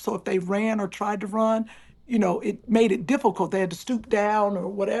levels. So if they ran or tried to run, it made it difficult. They had to stoop down or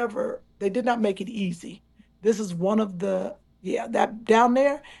whatever. They did not make it easy. This is one of the, that down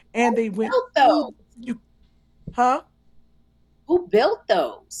there. And they went built through, those? huh? Who built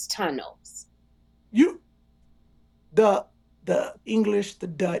those tunnels? The English, the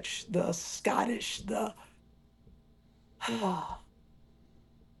Dutch, the Scottish,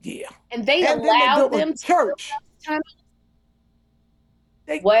 yeah. And they And then they allowed built a them to build church. those tunnels?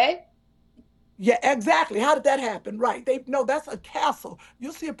 They, What? yeah, exactly. How did that happen? Right. No, that's a castle.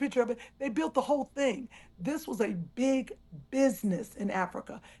 You'll see a picture of it. They built the whole thing. This was a big business in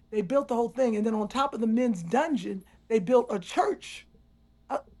Africa. They built the whole thing. And then on top of the men's dungeon, they built a church.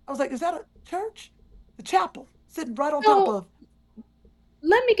 I was like, is that a church? The chapel sitting right on top So of.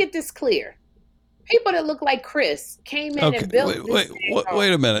 let me get this clear. People that look like Chris came in Okay, and built this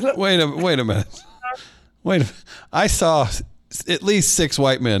wait a minute. Wait a minute. I saw at least 6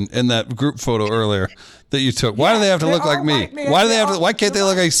 white men in that group photo earlier that you took. Why do they have to they look like are me? white men. Why do They they have to? are- Why can't they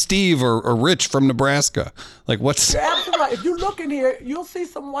look like Steve or Rich from Nebraska? Like what's? You're absolutely right. If you look in here, you'll see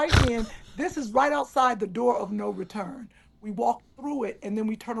some white men. This is right outside the door of no return. We walk through it and then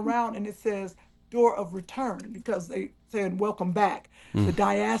we turn around and it says door of return because they saying welcome back. The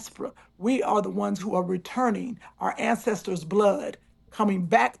diaspora. We are the ones who are returning our ancestors' blood coming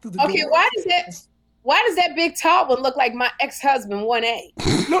back through the Okay, door. why does that big tall one look like my ex-husband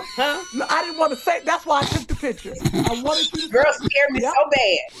 1A? Look, Huh? I didn't want to say. That's why I took the picture. I wanted you to. Girl scared me Yep. so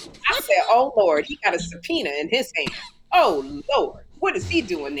bad. I said, oh Lord, he got a subpoena in his hand. Oh Lord, what is he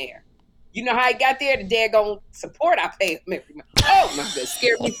doing there? You know how he got there? The daggone support I pay him every month. Oh my God,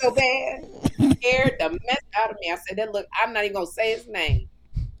 scared me so bad. Scared the mess out of me. I said, that look, I'm not even gonna say his name.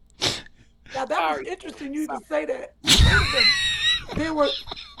 Now that Sorry. was interesting. You even say that. Listen, there were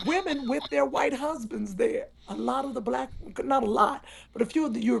women with their white husbands there. A lot of the black, not a lot, but a few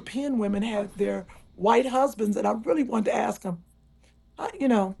of the European women had their white husbands, and I really wanted to ask them, how'd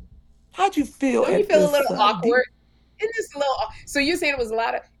you feel Don't you at feel a this? little awkward? Isn't this a little? So you're saying it was a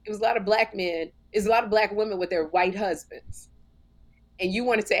lot of black men, it's a lot of black women with their white husbands, and you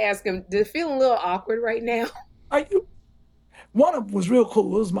wanted to ask them, does it feel a little awkward right now? One of them was real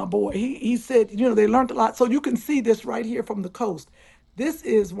cool. It was my boy. He said, they learned a lot. So you can see this right here from the coast. This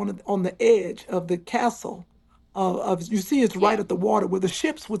is on the edge of the castle. You see, it's right Yeah. at the water where the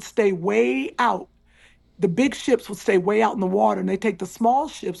ships would stay way out. The big ships would stay way out in the water, and they take the small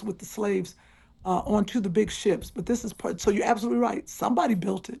ships with the slaves onto the big ships. But this is part. So you're absolutely right. Somebody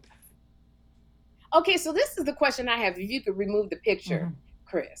built it. Okay, so this is the question I have. If you could remove the picture,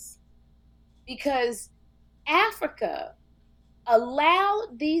 Chris, because Africa allowed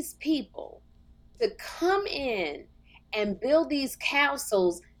these people to come in and build these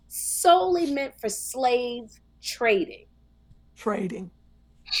castles solely meant for slave trading. Trading.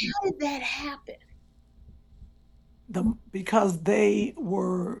 How did that happen? Because they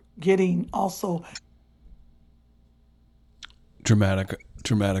were getting also. Dramatic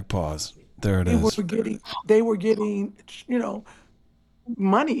pause. There it is. They were getting,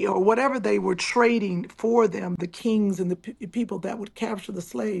 money or whatever they were trading for them, the kings and the people that would capture the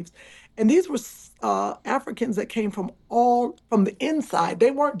slaves. And these were Africans that came from the inside.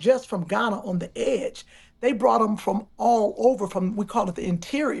 They weren't just from Ghana on the edge. They brought them from all over, we call it the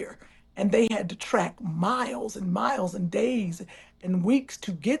interior. And they had to track miles and miles and days and weeks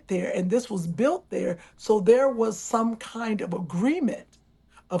to get there. And this was built there. So there was some kind of agreement,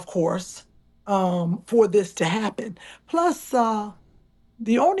 of course, for this to happen. Plus, now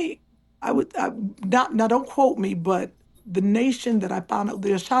don't quote me, but the nation that I found out,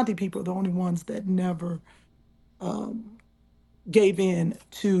 the Ashanti people are the only ones that never gave in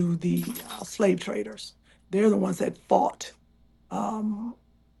to the slave traders. They're the ones that fought, and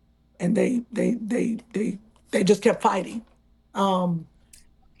they just kept fighting. Okay,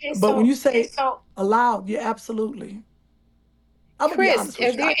 But when you say so allowed, yeah, absolutely. I'm gonna be Chris, honest are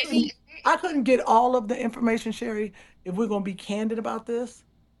with you. there any? I couldn't get all of the information, Sherry, if we're gonna be candid about this,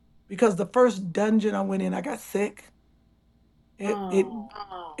 because the first dungeon I went in, I got sick. It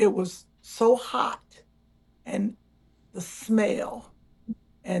was so hot, and the smell,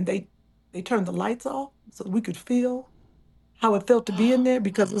 and they turned the lights off so we could feel how it felt to be in there,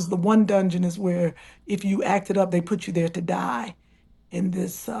 because it was the one dungeon is where if you acted up, they put you there to die in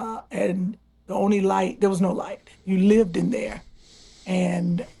this, and the only light, there was no light. You lived in there.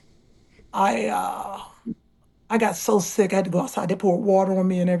 and I got so sick I had to go outside. They poured water on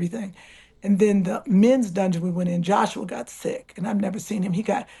me and everything. And then the men's dungeon we went in, Joshua got sick, and I've never seen him. He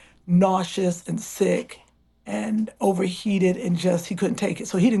got nauseous and sick and overheated and just he couldn't take it.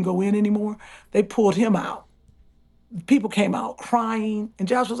 So he didn't go in anymore. They pulled him out. People came out crying, and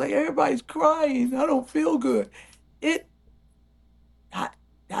Josh was like, "Everybody's crying. I don't feel good." It,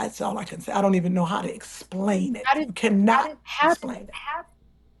 that's all I can say. I don't even know how to explain it. You cannot explain it.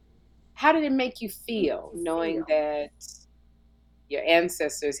 How did it make you feel knowing that your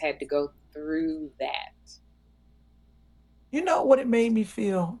ancestors had to go through that? You know what it made me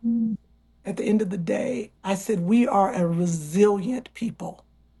feel? At the end of the day, I said, we are a resilient people.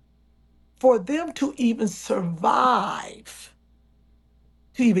 For them to even survive,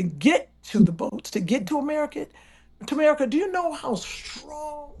 to even get to the boats, to get to America, do you know how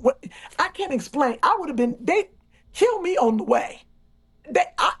strong? I can't explain. I would have been, they killed me on the way.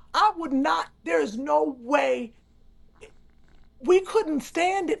 I would not, there's no way. We couldn't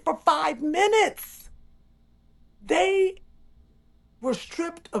stand it for 5 minutes. They were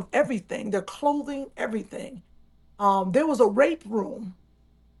stripped of everything, their clothing, everything. There was a rape room.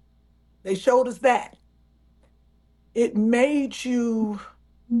 They showed us that. It made you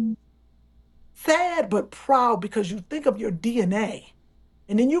sad but proud because you think of your DNA.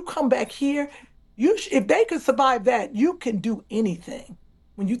 And then you come back here, if they could survive that, you can do anything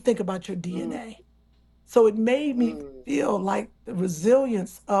when you think about your DNA. So it made me feel like the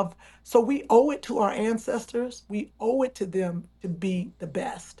resilience of, so we owe it to our ancestors. We owe it to them to be the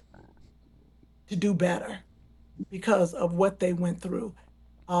best, to do better because of what they went through.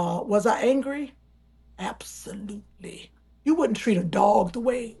 Was I angry? Absolutely. You wouldn't treat a dog the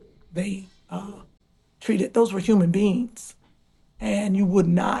way they treated. Those were human beings. And you would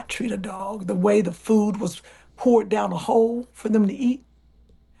not treat a dog the way the food was poured down a hole for them to eat.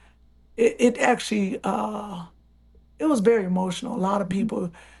 It actually, it was very emotional. A lot of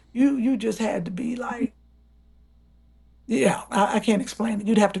people, you just had to be like, yeah, I can't explain it.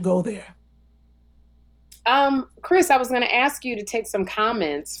 You'd have to go there. Chris, I was going to ask you to take some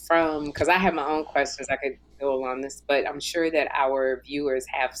comments from, because I have my own questions. I could go along this, but I'm sure that our viewers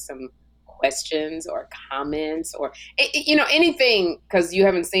have some questions or comments or, anything, because you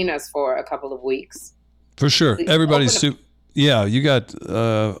haven't seen us for a couple of weeks. For sure. Everybody's yeah, you got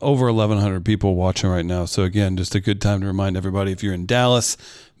over 1,100 people watching right now. So again, just a good time to remind everybody, if you're in Dallas,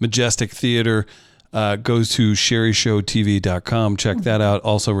 Majestic Theater, go to sherryshowtv.com. Check that out.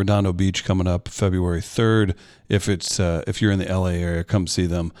 Also, Redondo Beach coming up February 3rd. If you're in the LA area, come see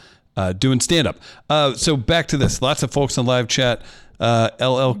them doing stand-up. So back to this. Lots of folks in live chat.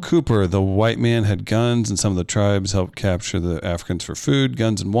 LL Cooper, the white man had guns and some of the tribes helped capture the Africans for food,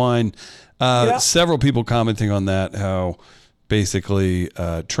 guns and wine. Several people commenting on that, how basically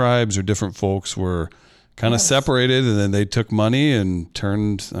tribes or different folks were kind of separated, and then they took money and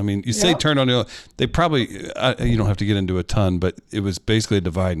turned, turned on, they probably, you don't have to get into a ton, but it was basically a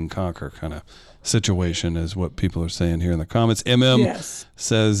divide and conquer kind of situation is what people are saying here in the comments.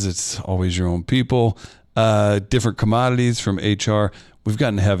 Says it's always your own people. Different commodities from HR. We've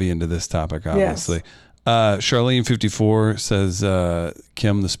gotten heavy into this topic, obviously. Charlene 54 says,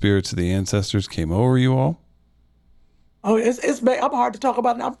 Kim, the spirits of the ancestors came over you all. Oh, it's bad. I'm hard to talk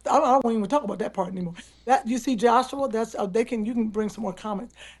about. I don't even talk about that part anymore. That you see, Joshua. That's you can bring some more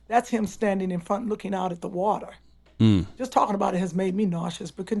comments. That's him standing in front, looking out at the water. Just talking about it has made me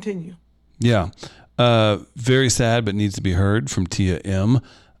nauseous. But continue. Yeah, very sad, but needs to be heard from Tia M.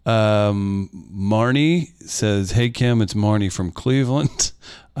 Marnie says, "Hey Kim, it's Marnie from Cleveland.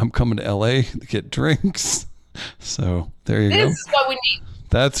 I'm coming to LA to get drinks." So there you go. This is what we need.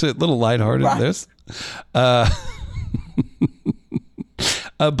 That's it. Little lighthearted. Right. This.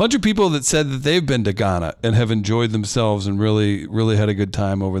 A bunch of people that said that they've been to Ghana and have enjoyed themselves and really, really had a good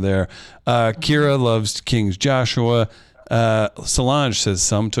time over there. Kira loves King's Joshua. Solange says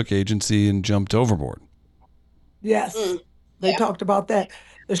some took agency and jumped overboard. Yes, they talked about that.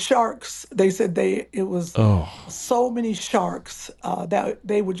 The sharks, they said it was so many sharks that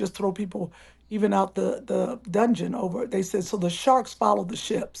they would just throw people even out the dungeon over. They said, so the sharks followed the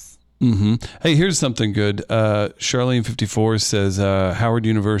ships. Mm-hmm. Hey, here's something good. Charlene 54 says Howard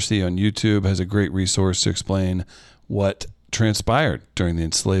University on YouTube has a great resource to explain what transpired during the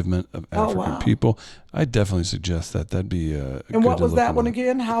enslavement of African people. I definitely suggest that. That'd be and what was that one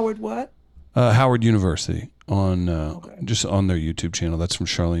again? Howard what? Howard University on just on their YouTube channel. That's from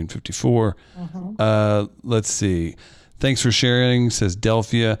Charlene 54. Let's see. Thanks for sharing, says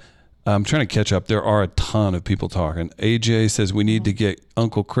Delphia. I'm trying to catch up. There are a ton of people talking. AJ says we need to get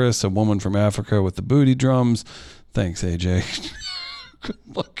Uncle Chris, a woman from Africa with the booty drums. Thanks, AJ.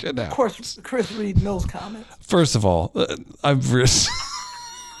 Looking Of out. course, Chris reading those comments. First of all, I've risked.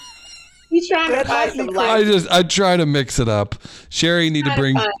 He's trying to Red find some lightning light. I try to mix it up. Sherry need to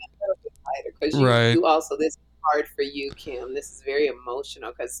bring Because Right. you also, this is hard for you, Kim. This is very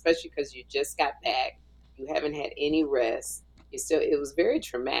emotional, especially because you just got back. You haven't had any rest. It was very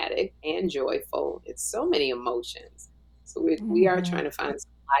traumatic and joyful. It's so many emotions. So we are trying to find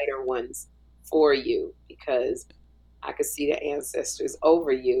some lighter ones for you, because I could see the ancestors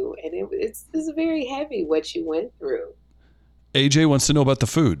over you, and it's very heavy what you went through. AJ wants to know about the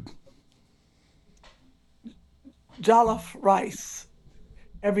food. Jollof rice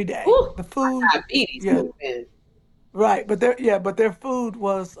every day. Ooh, The food, diabetes yeah, moving. right. But their food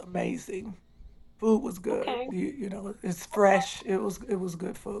was amazing. Food was good. Okay. You know, it's fresh. It was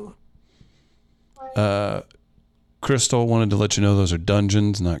good food. Crystal wanted to let you know those are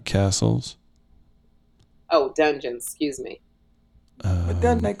dungeons, not castles. Oh, dungeons. Excuse me. But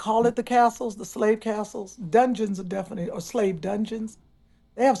then they call it the castles, the slave castles. Dungeons are definitely, or slave dungeons.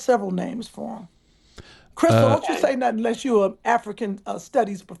 They have several names for them. Crystal, don't you say nothing unless you're an African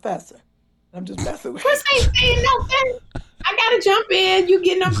studies professor. I'm just messing with you. Chris ain't saying nothing. I gotta jump in. You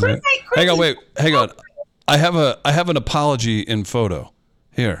getting on Chris? Hang on, wait, hang on. I have an apology in photo.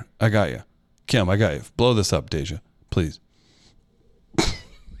 Here, I got you. Kim, I got you. Blow this up, Deja, please.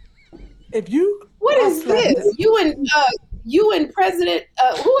 If you, What is this? You and President?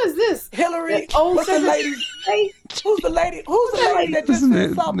 Who is this? Hillary, The old what's the Secretary lady? of State? Who's the lady? Who's the lady that just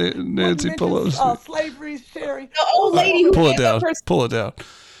said something? Nancy Pelosi. Slavery, Sherry. The old lady who Pull it gave up down. her. Pull it down.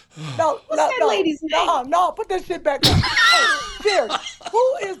 No, that lady's name? No, put that shit back up. Hey, Sherry,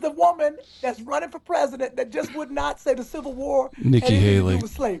 who is the woman that's running for president that just would not say the Civil War Nikki had anything to Haley. do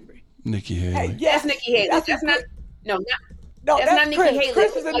with slavery? Nikki Haley. Hey, yes, That's Nikki Haley. That's not. No, No, that's that's not Nikki Chris. Haley. Chris It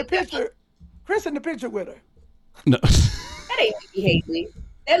is was in the like that. picture. Chris in the picture with her. No. That ain't Nikki Haley.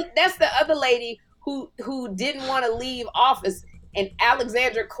 That's the other lady who didn't want to leave office, and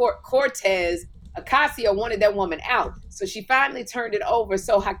Alexandra Cortez Ocasio wanted that woman out, so she finally turned it over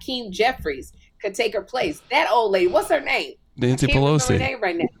so Hakeem Jeffries could take her place. That old lady, what's her name? Nancy I can't remember Pelosi. her name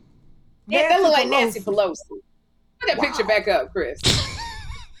right now. Yeah, that look like Nancy Pelosi. Put that picture back up, Chris.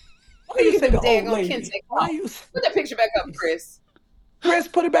 Why you say the old Daggone lady? Kente Why Clough. you, Put that picture back up, Chris. Chris,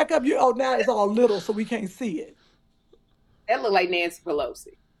 put it back up. Now it's all little, so we can't see it. That look like Nancy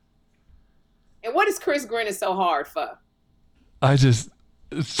Pelosi. And what is Chris grinning so hard for? I just.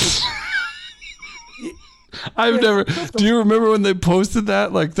 I've never. Do you remember when they posted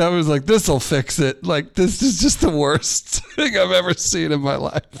that? Like, that was like, this'll fix it. Like, this is just the worst thing I've ever seen in my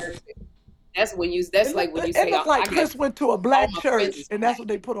life. That's when you. That's like when you It say, looks like I Chris got- went to a black all my church, friends and that's what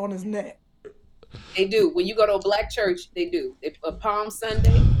they put on his neck. They do. When you go to a black church, they do. A Palm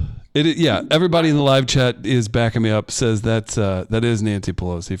Sunday. Yeah, everybody in the live chat is backing me up. Says that is Nancy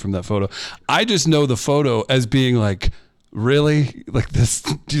Pelosi from that photo. I just know the photo as being like, really, like this.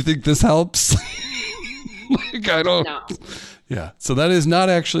 Do you think this helps? Like, I don't. No. Yeah, so that is not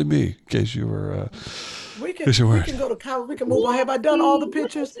actually me. In case you were. We can Yes, you were. go to college. We can move on. Have I done all the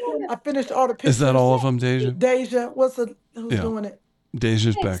pictures? I finished all the pictures. Is that all of them, Deja? Deja, who's Yeah. doing it?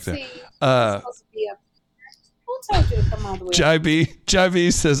 Deja's back there. See, supposed to be up. Who told you to come all the way? Jai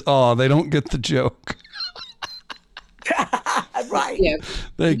B says, "Oh, they don't get the joke. Right. Yeah,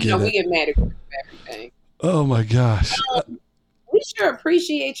 They get we it. get mad at Chris for everything. Oh my gosh." We sure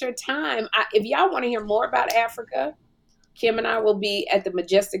appreciate your time. If y'all want to hear more about Africa, Kim and I will be at the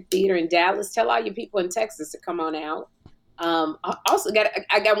Majestic Theater in Dallas. Tell all your people in Texas to come on out. I also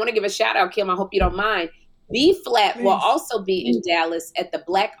want to give a shout out, Kim. I hope you don't mind. B Flat will also be in Dallas at the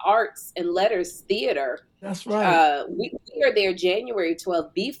Black Arts and Letters Theater. That's right. We are there January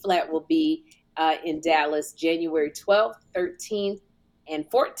 12th. B Flat will be in Dallas January 12th, 13th, and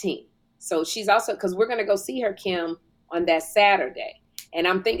 14th. So she's also, because we're going to go see her, Kim, on that Saturday. And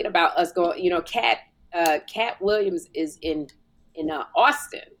I'm thinking about us going, Cat Williams is in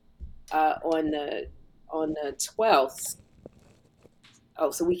Austin on the 12th. Oh,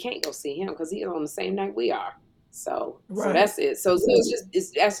 so we can't go see him because he's on the same night we are. So that's it. So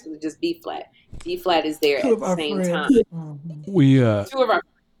it's actually just B Flat. B Flat is there Two at of the our same friends. time. We Two of our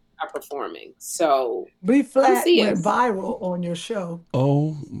are performing. So B Flat see went us. viral on your show.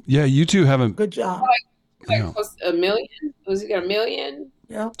 Oh yeah, you two haven't. Good job. Yeah. close to 1 million. Was he got 1 million?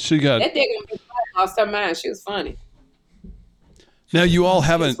 Yeah. She got. That daggone B Flat lost her mind. She was funny. Now you all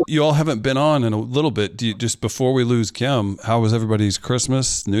haven't been on in a little bit. Do you, just before we lose Kim, how was everybody's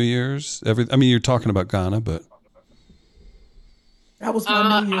Christmas, New Year's? I mean, you're talking about Ghana, but That was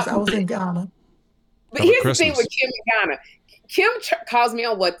my New Year's. I was in Ghana. But How about here's the thing Christmas? with Kim and Ghana. Kim calls me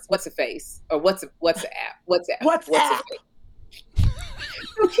on what's a face or what's a app. WhatsApp.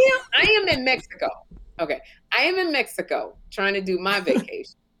 So Kim, I am in Mexico. Okay. I am in Mexico trying to do my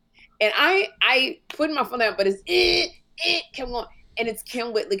vacation. And I put my phone down, but it's Kim on. And it's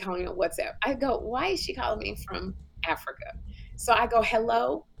Kim Whitley calling on WhatsApp. I go, why is she calling me from Africa? So I go,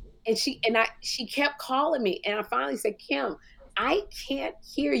 hello. And she kept calling me. And I finally said, Kim, I can't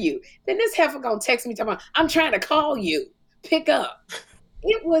hear you. Then this heifer gonna text me talking about, I'm trying to call you. Pick up.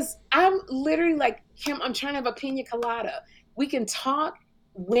 I'm literally like, Kim, I'm trying to have a pina colada. We can talk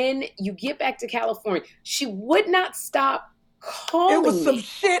when you get back to California. She would not stop calling It was some me.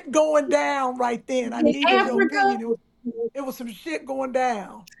 shit going down right then. I In needed your Africa? opinion. It was some shit going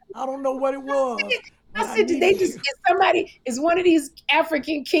down. I don't know what it was. But I said, did they just get somebody? Is one of these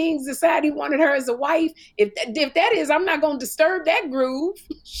African kings decide he wanted her as a wife? If that is, I'm not going to disturb that groove.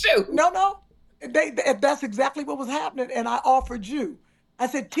 Shoot. No. That's exactly what was happening. And I offered you. I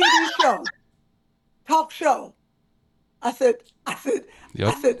said, TV show, talk show. I said,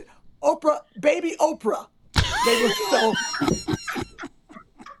 Oprah, baby Oprah. They were so.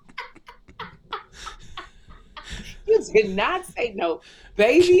 You did not say no,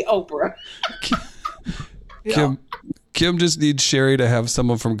 baby Oprah. Kim just needs Sherry to have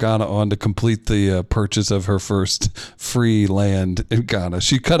someone from Ghana on to complete the purchase of her first free land in Ghana.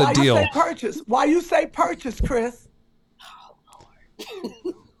 She cut a deal. Why you say purchase, Chris? Oh, Lord.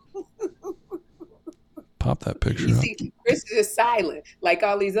 Pop that picture you up. see, Chris is silent, like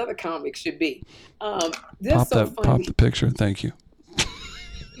all these other comics should be. This Pop so that. funny. Pop the picture. Thank you.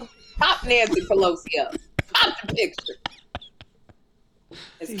 Pop Nancy Pelosi up. Pop the picture.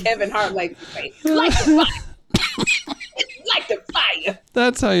 As Kevin Hart likes to say, like the fire. Like the fire.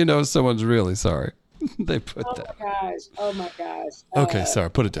 That's how you know someone's really sorry. They put that. Oh my gosh. Okay,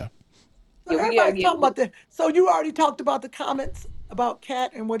 sorry. Put it down. So everybody's talking about that. So you already talked about the comments about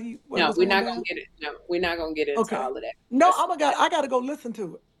Kat and what No, we're not gonna get it. No, we're not gonna get into all of that. No, I gotta go listen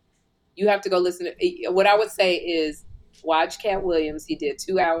to it. You have to go listen to it. What I would say is watch Cat Williams. He did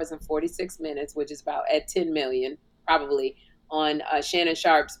 2 hours and 46 minutes, which is about at 10 million, probably, on Shannon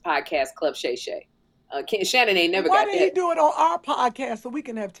Sharp's podcast, Club Shay Shay. Shannon ain't never got that. Why didn't he do it on our podcast so we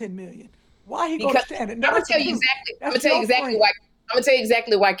can have 10 million? Why he go to Shannon? I'm gonna tell you exactly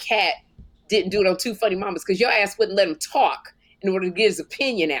why Cat didn't do it on Two Funny Mamas, because your ass wouldn't let him talk in order to get his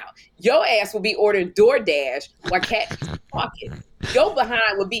opinion out. Your ass would be ordering DoorDash while Cat is talking. Your behind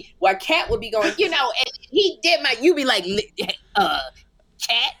would be, while Cat would be going, and he did you be like, Cat,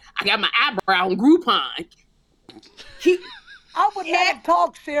 I got my eyebrow on Groupon. I would let him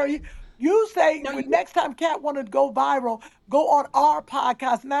talk, Sherry. You say next time Cat wanted to go viral, go on our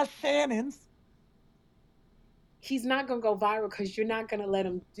podcast, not Shannon's. He's not going to go viral because you're not going to let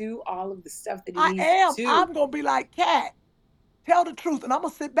him do all of the stuff that he needs to do. I'm going to be like, Cat, tell the truth, and I'm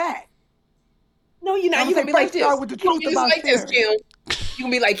going to sit back. No, you're not. You're going to be like this. With the truth about like this, Kim. You're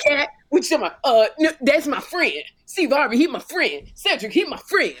going to be like, Cat, what you talking about? No, that's my friend. Steve Harvey, he my friend. Cedric, he my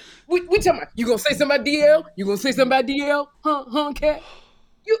friend. We talking about, you going to say something about DL? You going to say something about DL? Huh, Cat?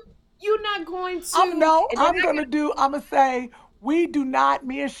 You're not going to. I'm going to say, me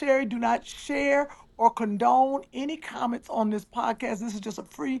and Sherry do not share or condone any comments on this podcast. This is just a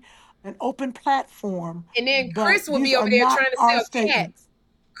free and open platform. And then Chris will be over there trying to sell Cat.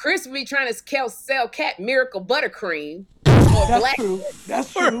 Chris will be trying to sell Cat Miracle Buttercream. That's true.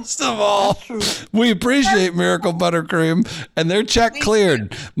 That's true. First of all, we appreciate Miracle Buttercream, and their check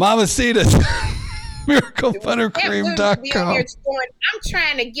cleared. Mamacita's MiracleButtercream.com. I'm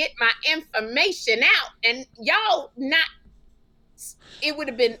trying to get my information out, and y'all not. It would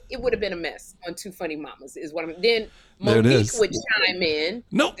have been a mess on Two Funny Mamas. Is what I'm. Then Monique would chime in.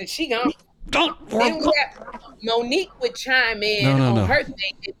 Nope. She gone. Don't. Then Monique would chime in on her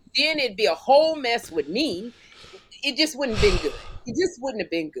thing. And then it'd be a whole mess with me. It just wouldn't have been good. It just wouldn't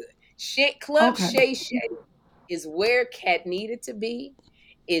have been good. Club Shay Shay is where Cat needed to be.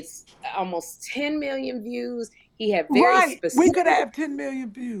 It's almost 10 million views. He had very specific. We could have 10 million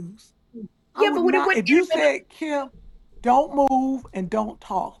views. Yeah, but if you said, Kim, don't move and don't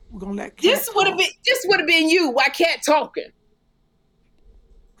talk, we're gonna let Cat This would have been you. Why Cat talking?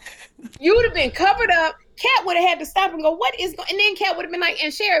 You would have been covered up. Cat would have had to stop and go, what is going? And then Cat would have been like,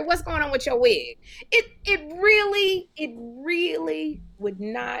 and Sherry, what's going on with your wig? It really would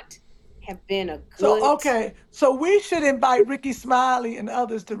not have been a good. So we should invite Ricky Smiley and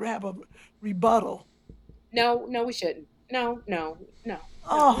others to have a rebuttal. No, we shouldn't. No.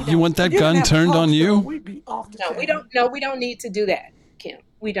 Oh, you want that gun turned on you? We'd be off the chain. We don't. No, we don't need to do that, Kim.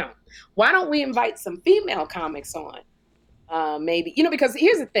 We don't. Why don't we invite some female comics on? Maybe because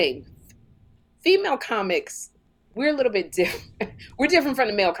here's the thing: female comics we're a little bit different. We're different from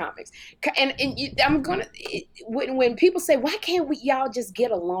the male comics. When people say, why can't y'all just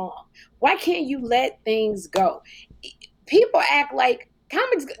get along? Why can't you let things go? People act like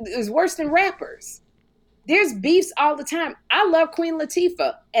comics is worse than rappers. There's beefs all the time. I love Queen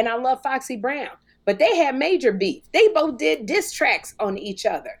Latifah and I love Foxy Brown, but they had major beef. They both did diss tracks on each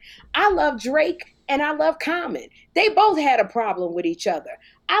other. I love Drake and I love Common. They both had a problem with each other.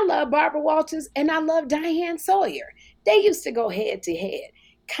 I love Barbara Walters and I love Diane Sawyer. They used to go head to head.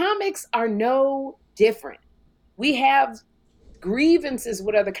 Comics are no different. We have grievances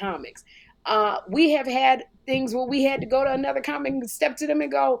with other comics. We have had things where we had to go to another comic and step to them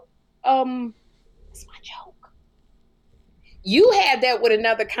and go, it's my joke. You had that with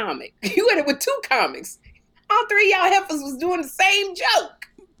another comic. You had it with two comics. All three of y'all heifers was doing the same joke.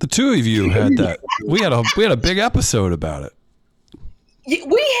 The two of you had that. We had a big episode about it.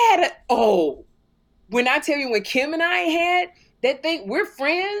 We had when I tell you, when Kim and I had that thing, we're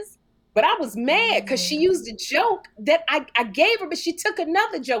friends, but I was mad because she used a joke that I gave her, but she took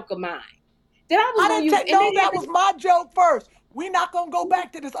another joke of mine. That was my joke first. We're not going to go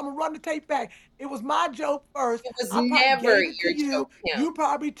back to this. I'm going to run the tape back. It was my joke first. It was never your joke, Kim. You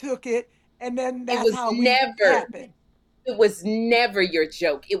probably took it, and then that's how we happened. It was never your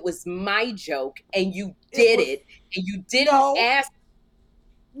joke. It was my joke, and you did it, and you didn't ask.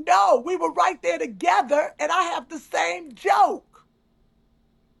 No, we were right there together, and I have the same joke.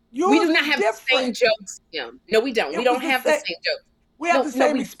 We do not have the same jokes, Kim. No, we don't. We don't have the same jokes. We have the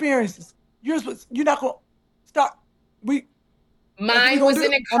same experiences. Yours was, you're not going to start. Mine was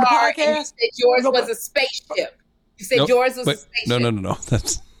in a car, and you said yours was a spaceship. You said yours was a spaceship. No.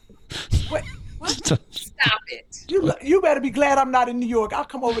 That's. Wait, what? Stop it. You better be glad I'm not in New York. I'll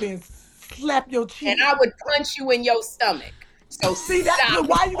come over there and slap your cheek. And I would punch you in your stomach. So see, that's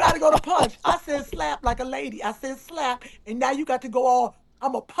why you got to go to punch. I said slap like a lady. I said slap, and now you got to go all,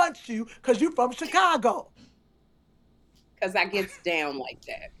 I'm going to punch you because you're from Chicago. Because I gets down like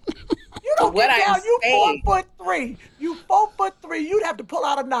that. You don't get down. You 4'3". You 4'3". You'd have to pull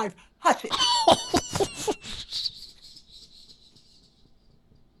out a knife. Hush it.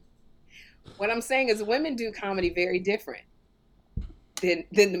 What I'm saying is women do comedy very different than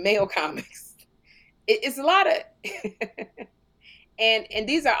the male comics. It's a lot of... and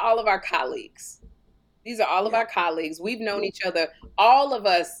these are all of our colleagues. These are all of our colleagues. We've known each other. All of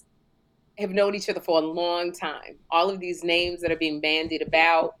us have known each other for a long time. All of these names that are being bandied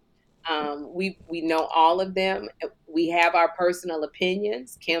about, we know all of them. We have our personal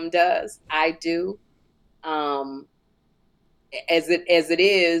opinions. Kim does. I do. As it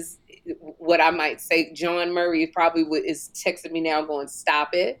is, what I might say, John Murray probably is texting me now going,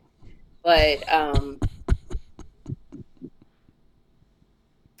 stop it. But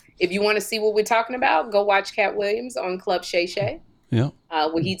if you want to see what we're talking about, go watch Cat Williams on Club Shay Shay. Yeah.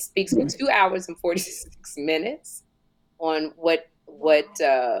 Where he speaks for 2 hours and 46 minutes on what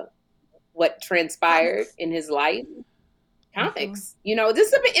transpired in his life. Comics,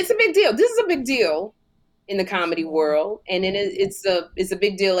 it's a big deal. This is a big deal in the comedy world, and it's a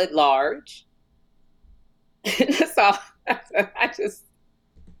big deal at large. That's all. I'm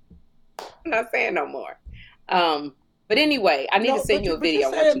not saying no more. But anyway, I need to send you a video.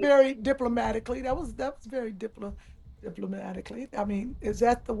 You said very diplomatically. That was very diplomatically. I mean, is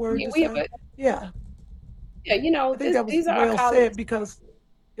that the word? Yeah. Yeah, I think that was these are well said because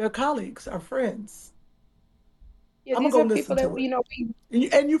your colleagues are friends. Yeah, I'm these gonna are people that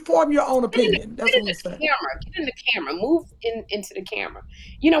and you form your own opinion. Get in the camera. Move into the camera.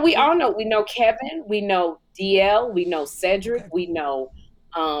 We all know. We know Kevin. We know DL. We know Cedric. We know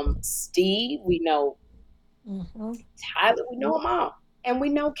Steve. We know Tyler. We know them all, and we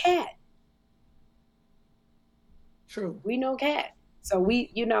know Kat. True. We know Kat. So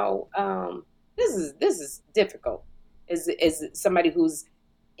this is difficult. As somebody who's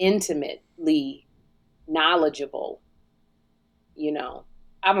intimately knowledgeable, I'm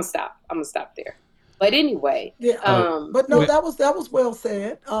gonna stop there. But anyway, but no, that was well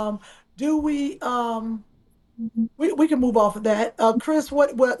said. Do we we can move off of that. Chris,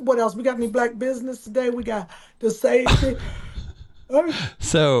 what else? We got any black business today? We got the safety.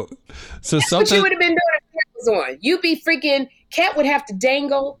 So that's something. What you would have been doing if Kat was on. You'd be freaking. Kat would have to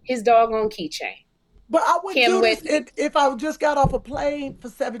dangle his doggone keychain. But I wouldn't do this if I just got off a plane for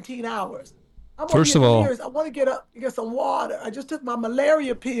 17 hours. First of all, I want to get some water. I just took my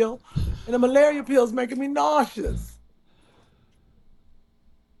malaria pill, and the malaria pill is making me nauseous.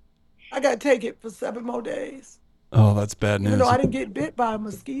 I got to take it for 7 more days. Oh, that's bad news. Even though I didn't get bit by a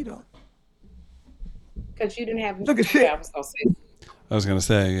mosquito. Because you didn't have... Look at shit. I was going to say. I was going to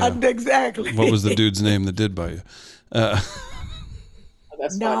say, yeah. Exactly. What was the dude's name that did bite you?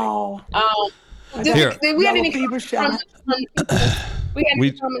 That's No. funny. Here. Did we have any Fever comments shot.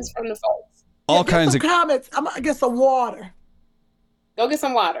 any comments from the folks? All kinds of comments. I'm gonna get some water. Go get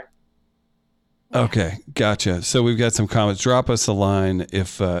some water. Okay, gotcha. So we've got some comments. Drop us a line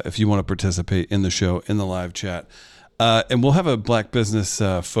if you want to participate in the show in the live chat, and we'll have a Black Business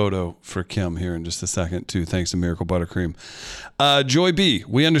photo for Kim here in just a second too. Thanks to Miracle Buttercream. Joy B,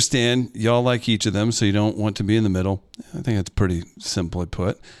 we understand y'all like each of them, so you don't want to be in the middle. I think that's pretty simply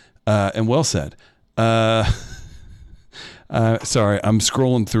put, and well said. Sorry, I'm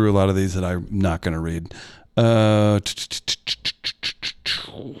scrolling through a lot of these that I'm not going to read.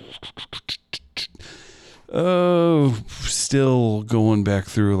 Oh, still going back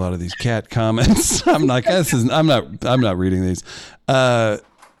through a lot of these cat comments. I'm not reading these. LT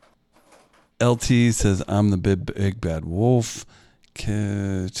says I'm the big bad wolf.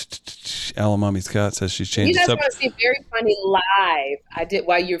 Alamami Scott says she's changed. You guys up. want to see Very Funny live? I did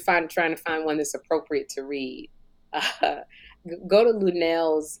while you're trying to find one that's appropriate to read. Go to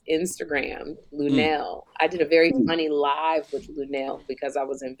Lunell's Instagram. Lunell. I did a Very Funny live with Lunell because I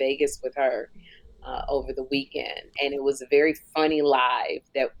was in Vegas with her over the weekend, and it was a very funny live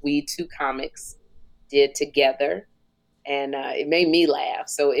that we two comics did together, and it made me laugh.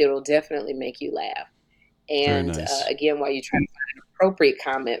 So it'll definitely make you laugh. And nice. Again, while you're trying to find an appropriate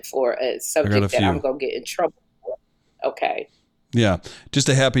comment for a subject that I'm gonna get in trouble for. Okay. Yeah, just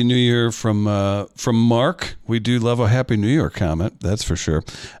a happy New Year from Mark. We do love a happy New Year comment, that's for sure.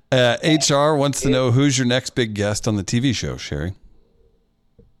 HR wants to know who's your next big guest on the TV show, Sherry.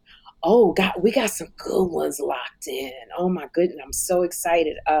 Oh God, we got some good ones locked in. Oh my goodness, I'm so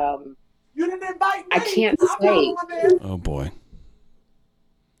excited. You didn't invite me. I can't say. Oh boy.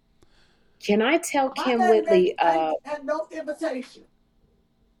 Can I tell Kim My Whitley? had no invitation.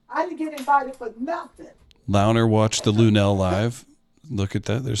 I didn't get invited for nothing. Launer watched the Lunell live. Look at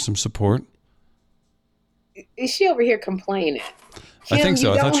that. There's some support. Is she over here complaining? Kim, I think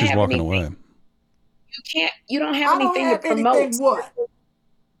so. I thought she was walking away. You don't have anything to promote. What?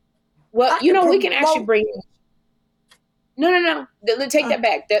 Well, we can actually bring. No. Take that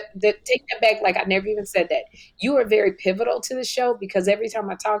back. Take that back. Like I never even said that. You are very pivotal to the show because every time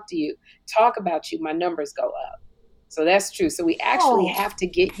I talk about you, my numbers go up. So that's true. So we actually have to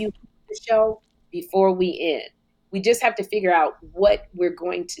get you to the show before we end. We just have to figure out what we're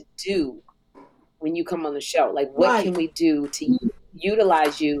going to do when you come on the show. Like, what can we do to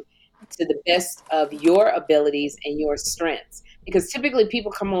utilize you to the best of your abilities and your strengths? Because typically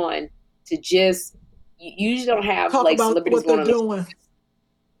people come on to just, you usually don't have talk like about celebrities what they're going on. doing.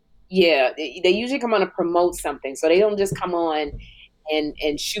 Yeah, they usually come on to promote something. So they don't just come on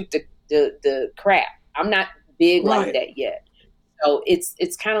and shoot the crap. I'm not big like that yet. So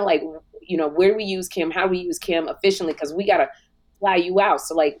it's kind of like, where do we use Kim? How do we use Kim efficiently? Because we got to fly you out.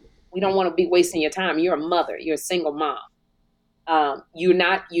 So like, we don't want to be wasting your time. You're a mother. You're a single mom.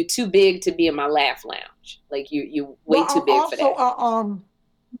 You're too big to be in my laugh lounge. Like you way too big for that.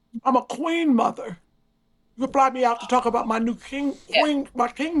 I'm a queen mother. You could fly me out to talk about my new my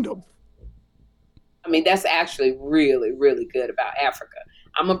kingdom. I mean, that's actually really, really good about Africa.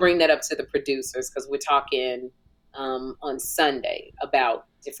 I'm going to bring that up to the producers because we're talking on Sunday about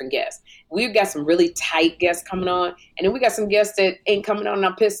different guests. We've got some really tight guests coming on, and then we got some guests that ain't coming on and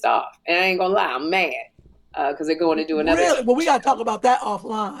I'm pissed off. And I ain't going to lie, I'm mad because they're going to do another. Really? Well, we got to talk about that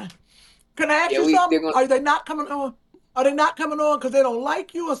offline. Can I ask you something? Are they not coming on? Are they not coming on because they don't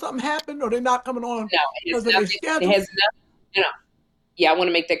like you or something happened, or they're not coming on because of their schedule? It has nothing, Yeah, I want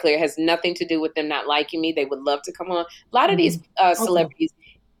to make that clear. It has nothing to do with them not liking me. They would love to come on. A lot of these celebrities,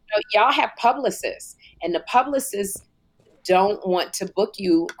 y'all have publicists, and the publicists don't want to book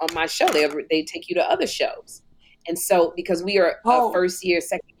you on my show. They take you to other shows. And so, because we are a first year,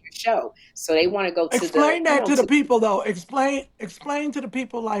 second year show, so they want to go to Explain that to the people, though. Explain to the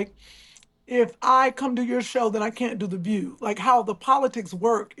people, like, if I come to your show, then I can't do The View. Like how the politics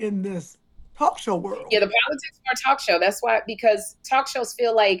work in this talk show world. Yeah, the politics of our talk show. That's why, because talk shows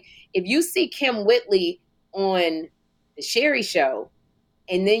feel like if you see Kim Whitley on the Sherry Show,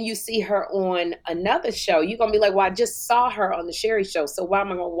 and then you see her on another show, you're going to be like, well, I just saw her on the Sherry Show, so why am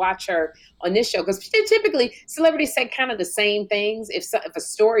I going to watch her on this show? Because typically, celebrities say kind of the same things. If a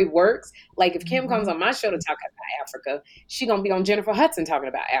story works, like if Kim comes on my show to talk about Africa, she's going to be on Jennifer Hudson talking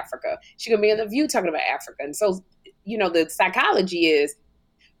about Africa. She's going to be on The View talking about Africa. And so, the psychology is,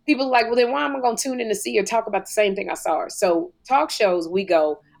 people are like, well, then why am I going to tune in to see her talk about the same thing I saw her? So talk shows,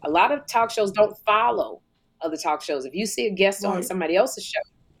 a lot of talk shows don't follow other talk shows. If you see a guest on somebody else's show,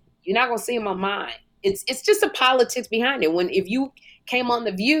 you're not going to see them on mine. It's just the politics behind it. If you came on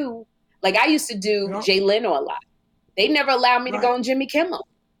The View, like I used to do Yep. Jay Leno a lot. They never allowed me to go Right. on Jimmy Kimmel.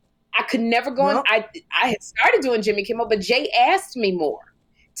 I could never go on. Yep. I had started doing Jimmy Kimmel, but Jay asked me more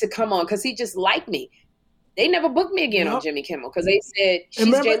to come on because he just liked me. They never booked me again on Yep. Jimmy Kimmel because they said she's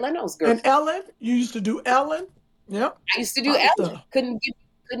And remember, Jay Leno's girl. and Ellen, you used to do Ellen. Yep. I used to do Hot Ellen. stuff.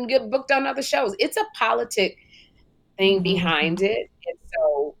 Couldn't get booked on other shows. It's a politic thing behind it, and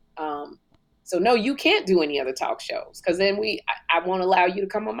so no, you can't do any other talk shows because then I won't allow you to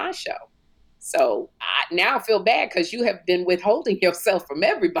come on my show. So now I feel bad because you have been withholding yourself from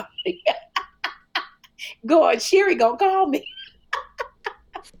everybody. Go on, Sherry gonna call me.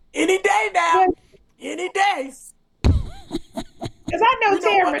 Any day now. Any day. Because I know You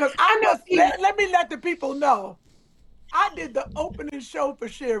know what? Tamara. 'Cause I know let me let the people know. I did the opening show for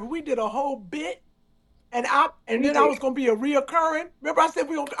Sherry. We did a whole bit, and then I was gonna be a reoccurring. Remember, I said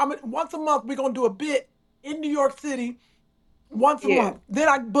once a month we're gonna do a bit in New York City, once a month. Then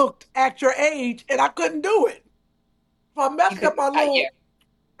I booked Act Your Age, and I couldn't do it. So I messed up my little.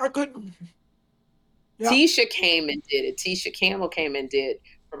 I couldn't. Yep. Tisha came and did it. Tisha Campbell came and did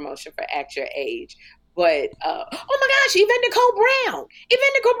promotion for Act Your Age. But oh my gosh, Yvette Nicole Brown.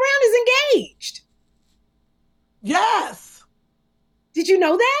 Yvette Nicole Brown is engaged. Yes. Did you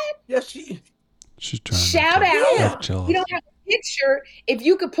know that? Yes, she. She's trying. Shout out. Jealous. We don't have a picture. If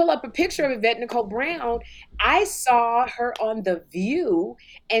you could pull up a picture of Yvette Nicole Brown, I saw her on The View,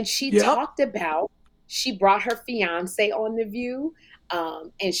 and she talked about, she brought her fiance on The View,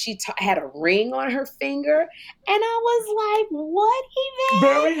 and she had a ring on her finger, and I was like, what, Yvette?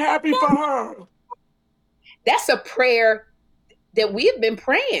 Very happy for her. That's a prayer that we have been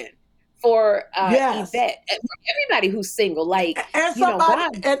praying for Yvette, and for everybody who's single. Like, and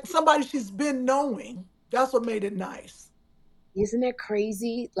somebody she's been knowing. That's what made it nice. Isn't that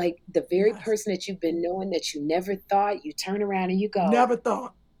crazy? Like the very person that you've been knowing that you never thought, you turn around and you go, never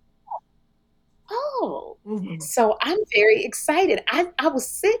thought. Oh, so I'm very excited. I was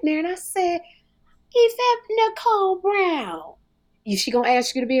sitting there and I said, Yvette Nicole Brown, is she gonna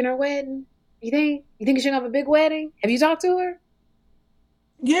ask you to be in her wedding? You think she's gonna have a big wedding? Have you talked to her?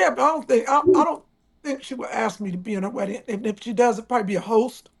 Yeah, but I don't think she would ask me to be in her wedding. If she does, it'd probably be a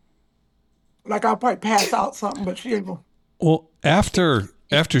host. Like I'll probably pass out something, but she ain't gonna. Well, after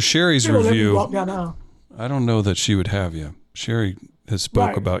Sherry's review, walk down the aisle. I don't know that she would have you. Sherry has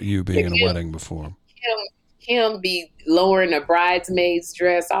spoke about you being in a wedding before. Kim be lowering her bridesmaid's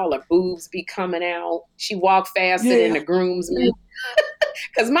dress, all her boobs be coming out. She walked faster than the groomsmen.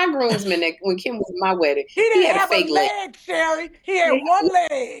 Because my groomsman, when Kim was at my wedding, he had have a fake leg, Sherry. He had one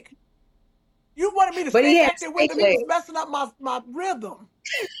leg. You wanted me to stay active with him. He was messing up my rhythm.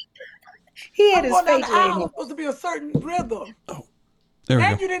 He had his going down fake the aisle. leg. It's supposed to be a certain rhythm. Oh, there we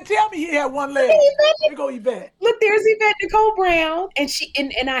And go. you didn't tell me he had one leg. There go Yvette. Look, there's Yvette Nicole Brown, and she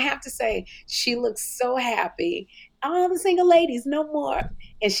and I have to say, she looks so happy. All the single ladies, no more.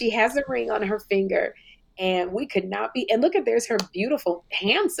 And she has a ring on her finger, and we could not be. And look at there's her beautiful,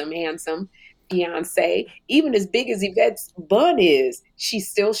 handsome fiance. Even as big as Yvette's bun is, she's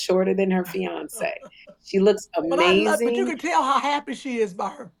still shorter than her fiance. She looks amazing. But you can tell how happy she is by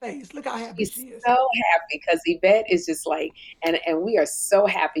her face. Look how happy she is. So happy because Yvette is just like, and we are so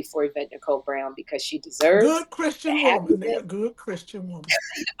happy for Yvette Nicole Brown because she deserves good Christian woman. They're a good Christian woman.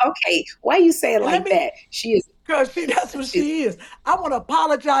 Okay, why you say it like that? She is. Because that's what she is. I want to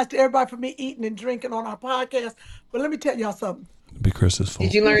apologize to everybody for me eating and drinking on our podcast, but let me tell y'all something. It'll be Chris's fault.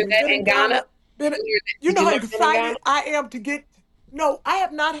 Did you learn that in Ghana? You know how excited I am to get. No, I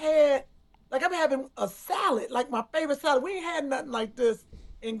have not had. Like I'm having a salad, like my favorite salad. We ain't had nothing like this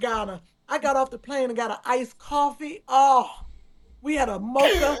in Ghana. I got off the plane and got an iced coffee. Oh, we had a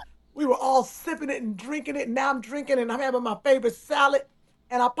mocha. We were all sipping it and drinking it. And now I'm drinking and I'm having my favorite salad.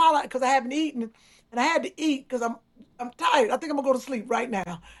 And I apologize because I haven't eaten. And I had to eat because I'm tired. I think I'm gonna go to sleep right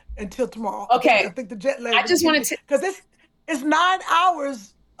now until tomorrow. Okay. I think the jet lag. I just wanted to, because it's 9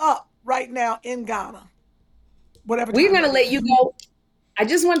 hours up right now in Ghana. Whatever. We're gonna let you go. I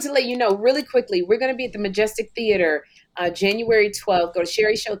just wanted to let you know really quickly, we're going to be at the Majestic Theater January 12th. Go to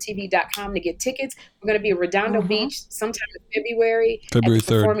sherryshowtv.com to get tickets. We're going to be at Redondo Beach sometime in February. February at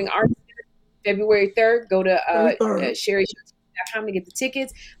the 3rd. Performing Arts Center. February 3rd. Go to sherryshowtv.com to get the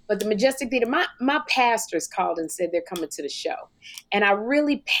tickets. But the Majestic Theater, my pastors called and said they're coming to the show. And I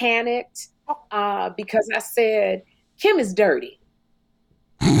really panicked because I said, Kim is dirty.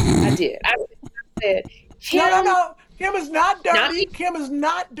 I did. I said, Kim. No. Kim is not dirty. Kim is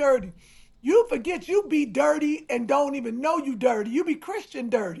not dirty. You forget you be dirty and don't even know you dirty. You be Christian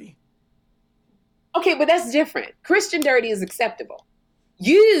dirty. Okay, but that's different. Christian dirty is acceptable.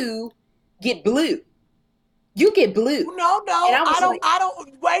 You get blue. You get blue. No, And I was like, I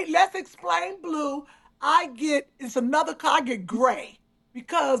don't. Wait, let's explain blue. I get gray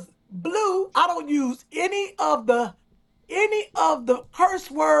because blue. I don't use any of the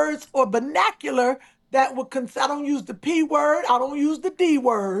curse words or vernacular that would. I don't use the P word. I don't use the D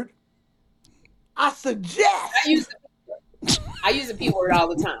word. I suggest. I use the P word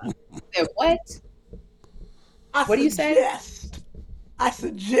all the time. Said what? What do you say? I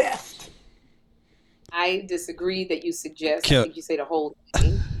suggest. I disagree that you suggest. Kim, I think you say the whole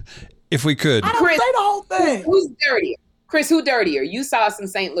thing. If we could. I don't say the whole thing. Who's dirtier? Chris, who dirtier? You saw us in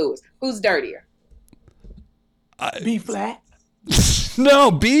St. Louis. Who's dirtier? B flat. No,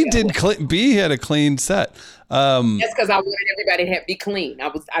 B B had a clean set. That's because I wanted everybody to be clean.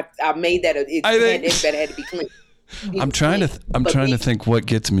 I made that. Everybody had to be clean. I'm trying to think what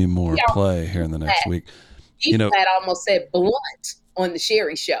gets me more play here in the next week. B flat almost said blunt on the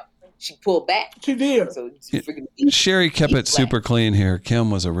Sherry show. She pulled back. She did. So Sherry kept it super clean here.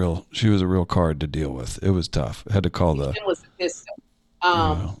 Kim was a real card to deal with. It was tough. I had to call the. Kim was a pistol.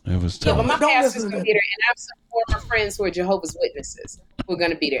 It was tough. Yeah, but my pastor's going to be there, and I have some former friends who are Jehovah's Witnesses who are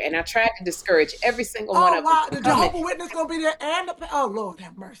going to be there. And I tried to discourage every single one of them. Oh, wow. The Jehovah's Witness going to be there and oh, Lord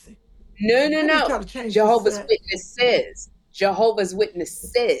have mercy. No. Jehovah's Witnesses. Jehovah's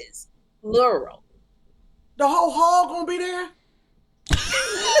Witnesses. Plural. The whole hall going to be there?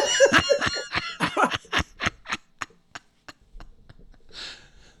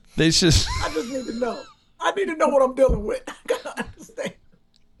 I just need to know. I need to know what I'm dealing with. I gotta understand.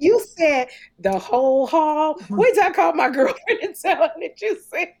 You said the whole hall. Wait till I call my girlfriend and tell her that you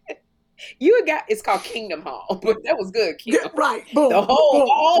said it's called Kingdom Hall, but that was good, Kim. Yeah, right. Boom. The whole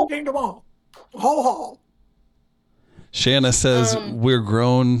hall. Kingdom Hall. Whole hall. Shanna says we're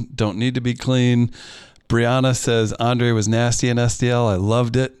grown, don't need to be clean. Brianna says Andre was nasty in STL. I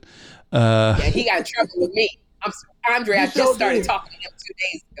loved it. Yeah, he got in trouble with me. Andre, I just started talking to him 2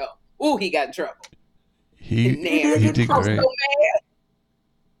 days ago. Ooh, he got in trouble. He did great.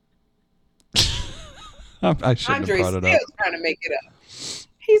 I shouldn't have brought it up. Still trying to make it up.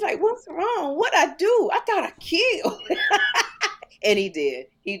 He's like, "What's wrong? What I do? I thought I killed." And he did.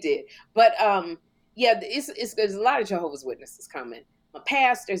 But yeah, there's a lot of Jehovah's Witnesses coming. My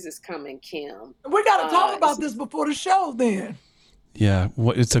pastors is coming, Kim. We got to talk about this before the show, then. Yeah,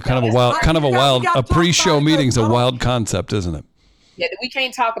 it's a kind of a pre-show meeting's a wild concept, isn't it? Yeah, we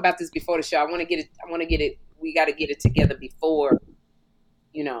can't talk about this before the show. I want to get it. We got to get it together before,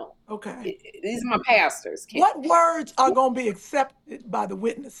 Okay. These are my pastors. Kim. What words are going to be accepted by the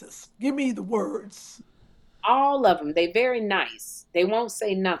witnesses? Give me the words. All of them. They very nice. They won't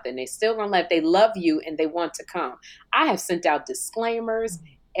say nothing. They still gonna let. They love you and they want to come. I have sent out disclaimers,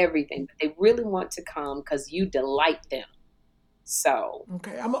 everything, but they really want to come because you delight them. So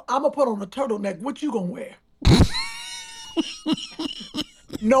okay, I'm gonna put on a turtleneck. What you gonna wear?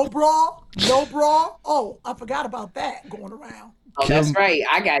 No bra. Oh, I forgot about that going around. Oh, Kim, that's right.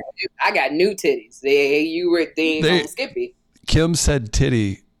 I got new titties. They on Skippy. Kim said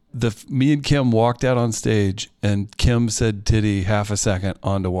titty. Me and Kim walked out on stage, and Kim said titty half a second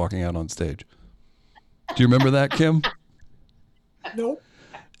onto walking out on stage. Do you remember that, Kim? Nope.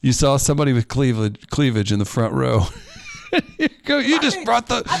 You saw somebody with cleavage in the front row. You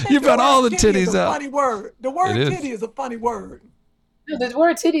brought all the titties out. Funny word. The word titty is a funny word. No, the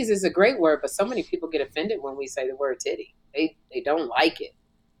word titties is a great word, but so many people get offended when we say the word titty. They don't like it.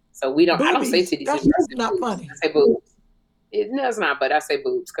 So we don't. Boobies. I don't say titties. That's not funny. I say boobs. No, it's not, but I say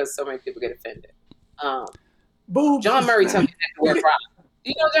boobs because so many people get offended. Boobs. John Murray told me that to wear bra.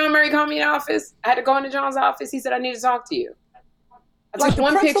 You know, John Murray called me in the office. I had to go into John's office. He said, "I need to talk to you." I took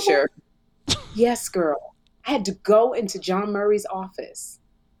one picture. Yes, girl. I had to go into John Murray's office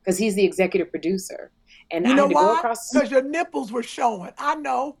because he's the executive producer, and you I know had to why? go across. Because your nipples were showing. I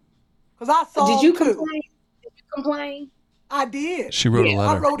know. Because I saw. Did you complain? Did you complain? I did. She wrote a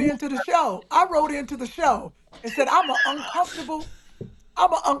letter. I wrote into the show and said, I'm an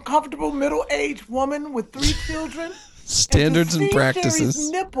uncomfortable middle-aged woman with 3 children. Standards and practices.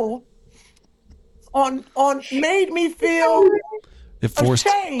 Sherry's nipple on made me feel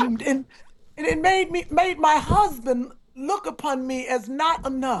ashamed, and it made my husband look upon me as not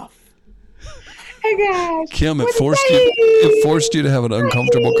enough. Hey guys, Kim, it forced you to have an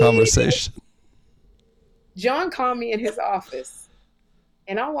uncomfortable conversation. John called me in his office,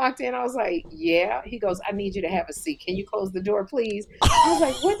 and I walked in. I was like, "Yeah." He goes, "I need you to have a seat. Can you close the door, please?" I was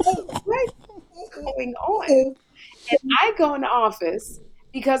like, "What's going on?" And I go in the office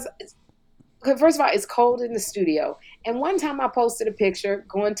because first of all, it's cold in the studio. And one time, I posted a picture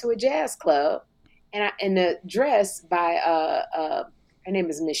going to a jazz club, and in a dress by her name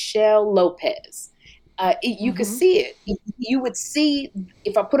is Michelle Lopez. You could see it. You would see,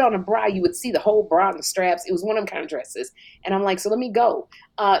 if I put on a bra, you would see the whole bra and the straps. It was one of them kind of dresses. And I'm like, so let me go.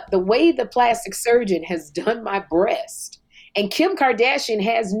 The way the plastic surgeon has done my breast, and Kim Kardashian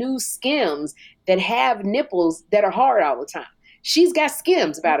has new Skims that have nipples that are hard all the time. She's got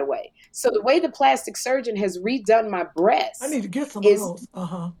Skims, by the way. So the way the plastic surgeon has redone my breast. I need to get some of those.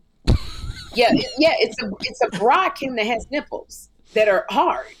 Yeah, it's a bra, Kim, that has nipples that are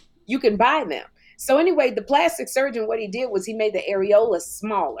hard. You can buy them. So anyway, the plastic surgeon, what he did was he made the areolas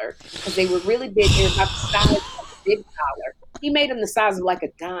smaller because they were really big. They were about the size of a big dollar. He made them the size of like a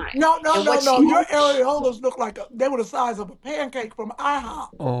dime. No. Your areolas look like they were the size of a pancake from IHOP.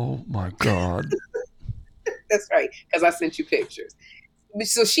 Oh my God. That's right, because I sent you pictures.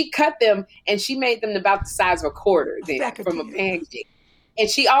 So she cut them and she made them about the size of a quarter then from a pancake. And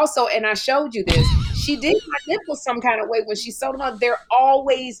she also, and I showed you this, she did my nipples some kind of way when she sewed them up. They're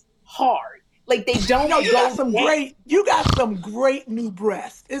always hard. Like they don't you got some great new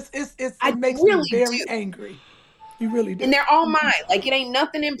breasts. It makes me very angry. You really do. And they're all mine. Like it ain't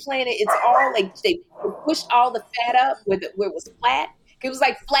nothing implanted. It's all like they pushed all the fat up where it was flat. It was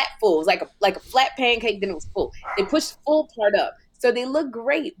like flat full. It was like a flat pancake, then it was full. They pushed the full part up. So they look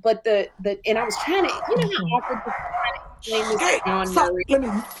great, but and I was trying to, how awkward this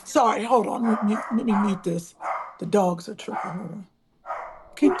sorry, hold on. Let me mute this. The dogs are tripping. Hold on.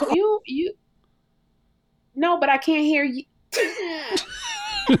 Keep talking. You no, but I can't hear you.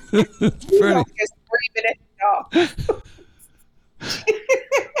 Pretty. Just screaming at the dog.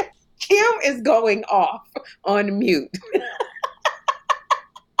 Kim is going off on mute.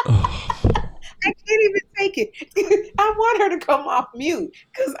 I can't even take it. I want her to come off mute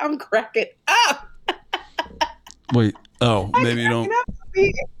because I'm cracking up. Wait. Oh, maybe you don't.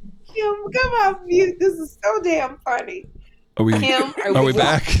 Kim, come off mute. This is so damn funny. Are we? Kim, are we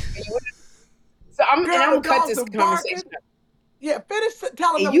back? So I'm gonna cut this conversation up. Yeah, finish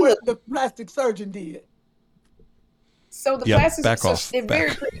telling them what the plastic surgeon did. So the plastic back surgeon, off. they're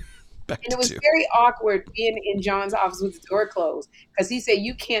very pretty. And it was very awkward being in John's office with the door closed because he said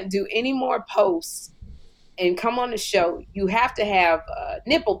you can't do any more posts and come on the show. You have to have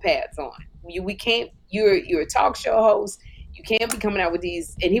nipple pads on. We can't. You're a talk show host. You can't be coming out with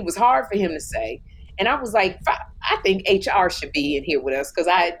these. And it was hard for him to say. And I was like, I think HR should be in here with us because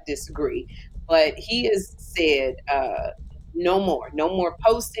I disagree. But he has said no more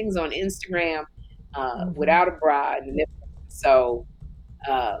postings on Instagram without a bra and nipple. So.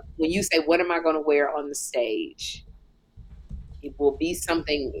 When you say, what am I going to wear on the stage? It will be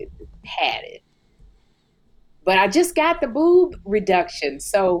something padded. But I just got the boob reduction.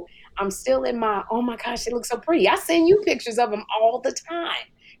 So I'm still in my, oh my gosh, it looks so pretty. I send you pictures of them all the time.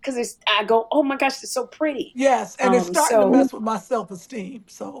 Because I go, oh my gosh, it's so pretty. Yes, and it's starting to mess with my self-esteem.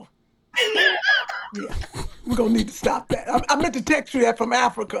 So, yeah, we're going to need to stop that. I meant to text you that from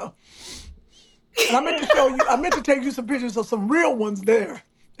Africa. And I meant to show you, I meant to take you some pictures of some real ones there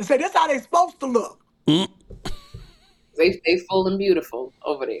and say, that's how they're supposed to look. They full and beautiful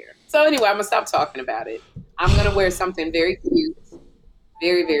over there. So anyway, I'm going to stop talking about it. I'm going to wear something very cute,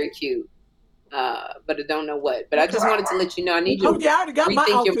 very, very cute. But I don't know what. But I just wanted to let you know, I need you to I already got my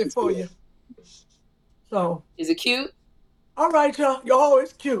outfit for you. So. Is it cute? All right, y'all. You're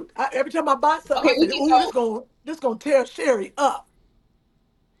always cute. Every time I buy something, I say, this going to tear Sherry up.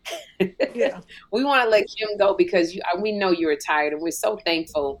 Yeah, we want to let Kim go because we know you're tired, and we're so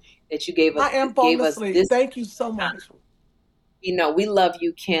thankful that you gave us. I am falling asleep. Thank you so much. We love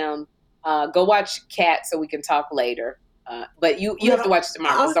you, Kim. Go watch Cat so we can talk later. But you have to watch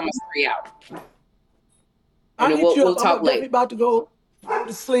tomorrow. It's almost 3 hours. We'll talk later. I'm about to go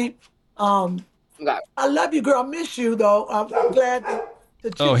to sleep. I love you, girl. I miss you though. I'm glad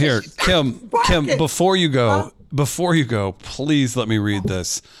that you. Oh, here, Kim. Before you go, please let me read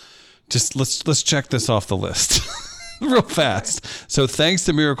this. Just let's check this off the list real fast. So thanks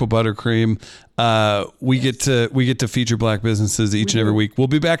to Miracle Buttercream, we get to feature Black businesses each and every week. We'll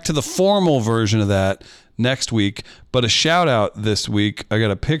be back to the formal version of that next week, but a shout out this week. I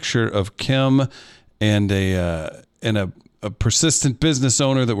got a picture of Kim and a persistent business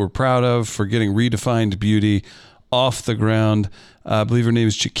owner that we're proud of for getting Redefined Beauty off the ground. I believe her name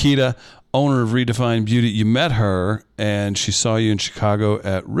is Chiquita, owner of Redefined Beauty. You met her, and she saw you in Chicago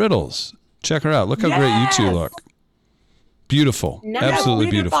at Riddles. Check her out. Look how great you two look. Beautiful. Nice.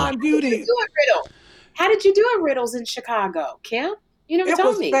 Absolutely beautiful. Beauty. How did you do at Riddles in Chicago, Kim? You never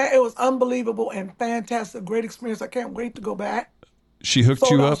told me. It was unbelievable and fantastic. Great experience. I can't wait to go back. She hooked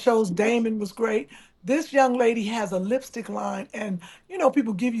you up? Shows. Damon was great. This young lady has a lipstick line, and,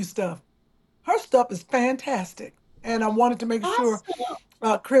 people give you stuff. Her stuff is fantastic. And I wanted to make sure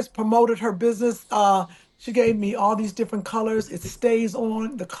Chris promoted her business. She gave me all these different colors. It stays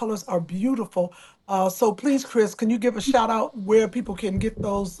on. The colors are beautiful. So please, Chris, can you give a shout out where people can get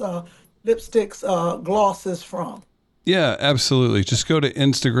those lipsticks, glosses from? Yeah, absolutely. Just go to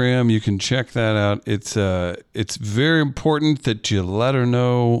Instagram. You can check that out. It's very important that you let her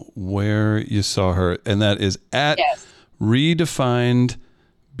know where you saw her, and that is at Redefined.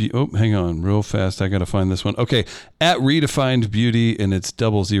 Hang on, real fast. I got to find this one. Okay, at Redefined Beauty, and it's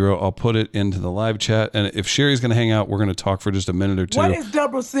 00. I'll put it into the live chat. And if Sherry's going to hang out, we're going to talk for just a minute or two. What is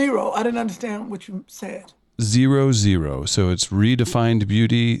 00? I didn't understand what you said. 00. So it's Redefined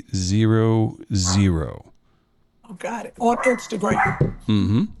Beauty 00. Oh, got it. On Instagram.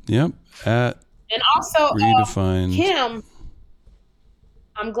 Mm-hmm. Yep. And also, Redefined. Kim,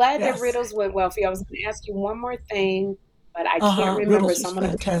 I'm glad that Riddles went well for you. I was going to ask you one more thing, but I can't remember. Riddles was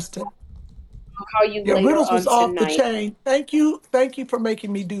fantastic. I'll call you later Riddles was on off tonight. the chain. Thank you for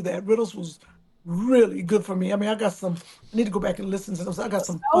making me do that. Riddles was really good for me. I mean, I need to go back and listen to those. I got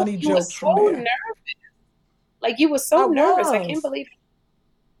some funny jokes from there. Nervous. Like, you were so nervous. I can't believe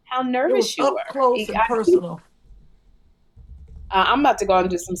how nervous you were. Up close and personal. I'm about to go and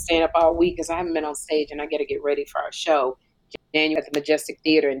do some stand-up all week because I haven't been on stage, and I got to get ready for our show. January at the Majestic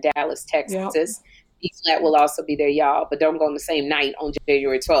Theater in Dallas, Texas. Yep. B-Flat will also be there, y'all, but don't go on the same night on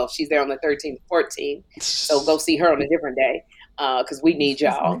January 12th. She's there on the 13th, 14th. So go see her on a different day because we need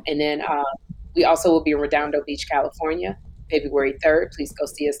y'all. And then we also will be in Redondo Beach, California, February 3rd. Please go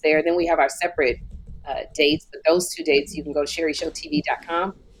see us there. Then we have our separate dates. But those 2 dates, you can go to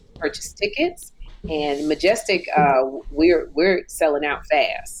sherryshowtv.com, purchase tickets. And Majestic, we're selling out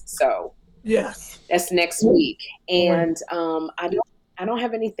fast. So yes, that's next week. And I don't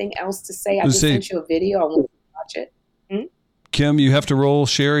have anything else to say. I just sent you a video. I want you to watch it. Kim, you have to roll.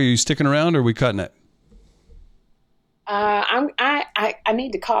 Sherry, are you sticking around or are we cutting it? I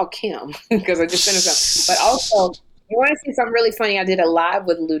need to call Kim because I just finished something. But also, you want to see something really funny? I did a live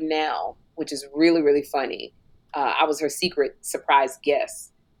with Lunel, which is really, really funny. I was her secret surprise guest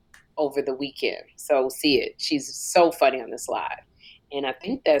over the weekend. So see it. She's so funny on this live. And I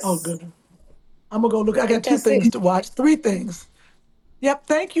think that's... Oh, good. I'm going to go look. I got 2 things to watch. 3 things. Yep.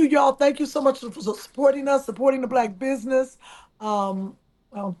 Thank you, y'all. Thank you so much for supporting us, supporting the Black business.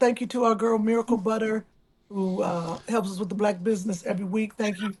 Thank you to our girl, Miracle Butter, who helps us with the Black business every week.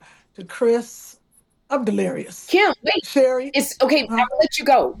 Thank you to Chris. I'm delirious. Kim, wait. Sherry. It's okay. I'll let you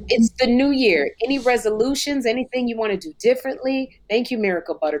go. It's the new year. Any resolutions, anything you want to do differently? Thank you,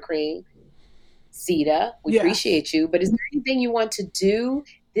 Miracle Buttercream. Sita, we appreciate you. But is there anything you want to do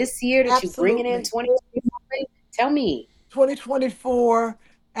this year that you're bringing in 2024? Tell me. 2024,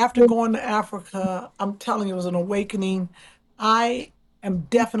 after going to Africa, I'm telling you, it was an awakening. I am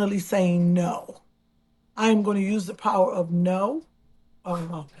definitely saying no. I am going to use the power of no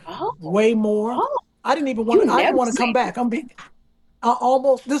way more. I didn't even want to. I didn't want to come back.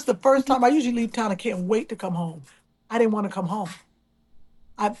 This is the first time. I usually leave town. I can't wait to come home. I didn't want to come home.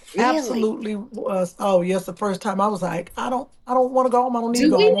 I absolutely was. Oh yes, the first time I was like, I don't want to go home. I don't need to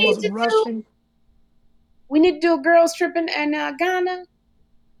go home. I wasn't rushing. We need to do a girls trip in Ghana,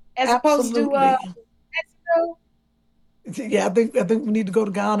 as opposed to Mexico. Yeah, I think we need to go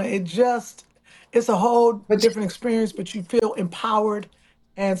to Ghana. It's a whole different experience, but you feel empowered.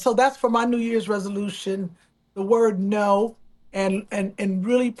 And so that's for my New Year's resolution, the word no, and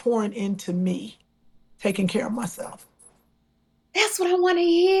really pouring into me, taking care of myself. That's what I want to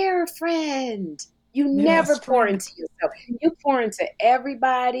hear, friend. You never pour into yourself. You pour into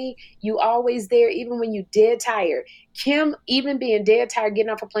everybody. You always there, even when you dead tired. Kim, even being dead tired, getting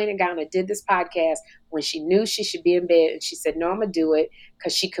off a plane in Ghana, did this podcast when she knew she should be in bed. And she said, no, I'm going to do it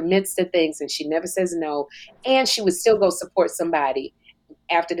because she commits to things and she never says no. And she would still go support somebody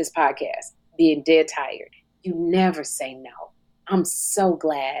after this podcast, being dead tired. You never say no. I'm so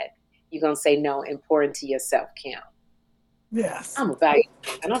glad you're going to say no and pour into yourself, Kim. Yes. I'm about you,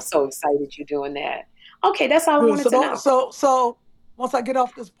 and I'm so excited you're doing that. Okay, that's all I wanted to know. So once I get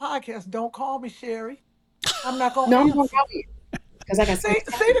off this podcast, don't call me, Sherry. I'm not going to I'm going to call you. Because I got see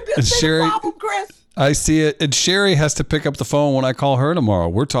Sherry, the problem, Chris. I see it. And Sherry has to pick up the phone when I call her tomorrow.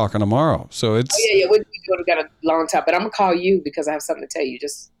 We're talking tomorrow. So it's... Oh, yeah. We've got a long time. But I'm going to call you because I have something to tell you.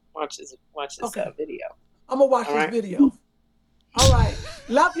 Just watch this video. I'm going to watch this video. All right.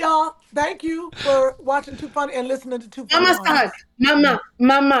 Love y'all. Thank you for watching Too Funny and listening to Too Funny.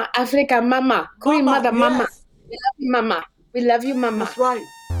 Mama, Africa, mama. Queen mother, mama. We love you, mama. We love you, mama. That's right.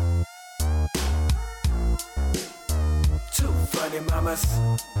 Too funny mamas.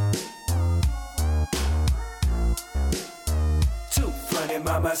 Too funny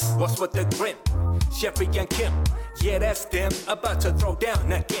mamas. What's with the grin? Jeffrey and Kim. Yeah, that's them about to throw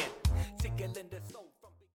down again. Tickling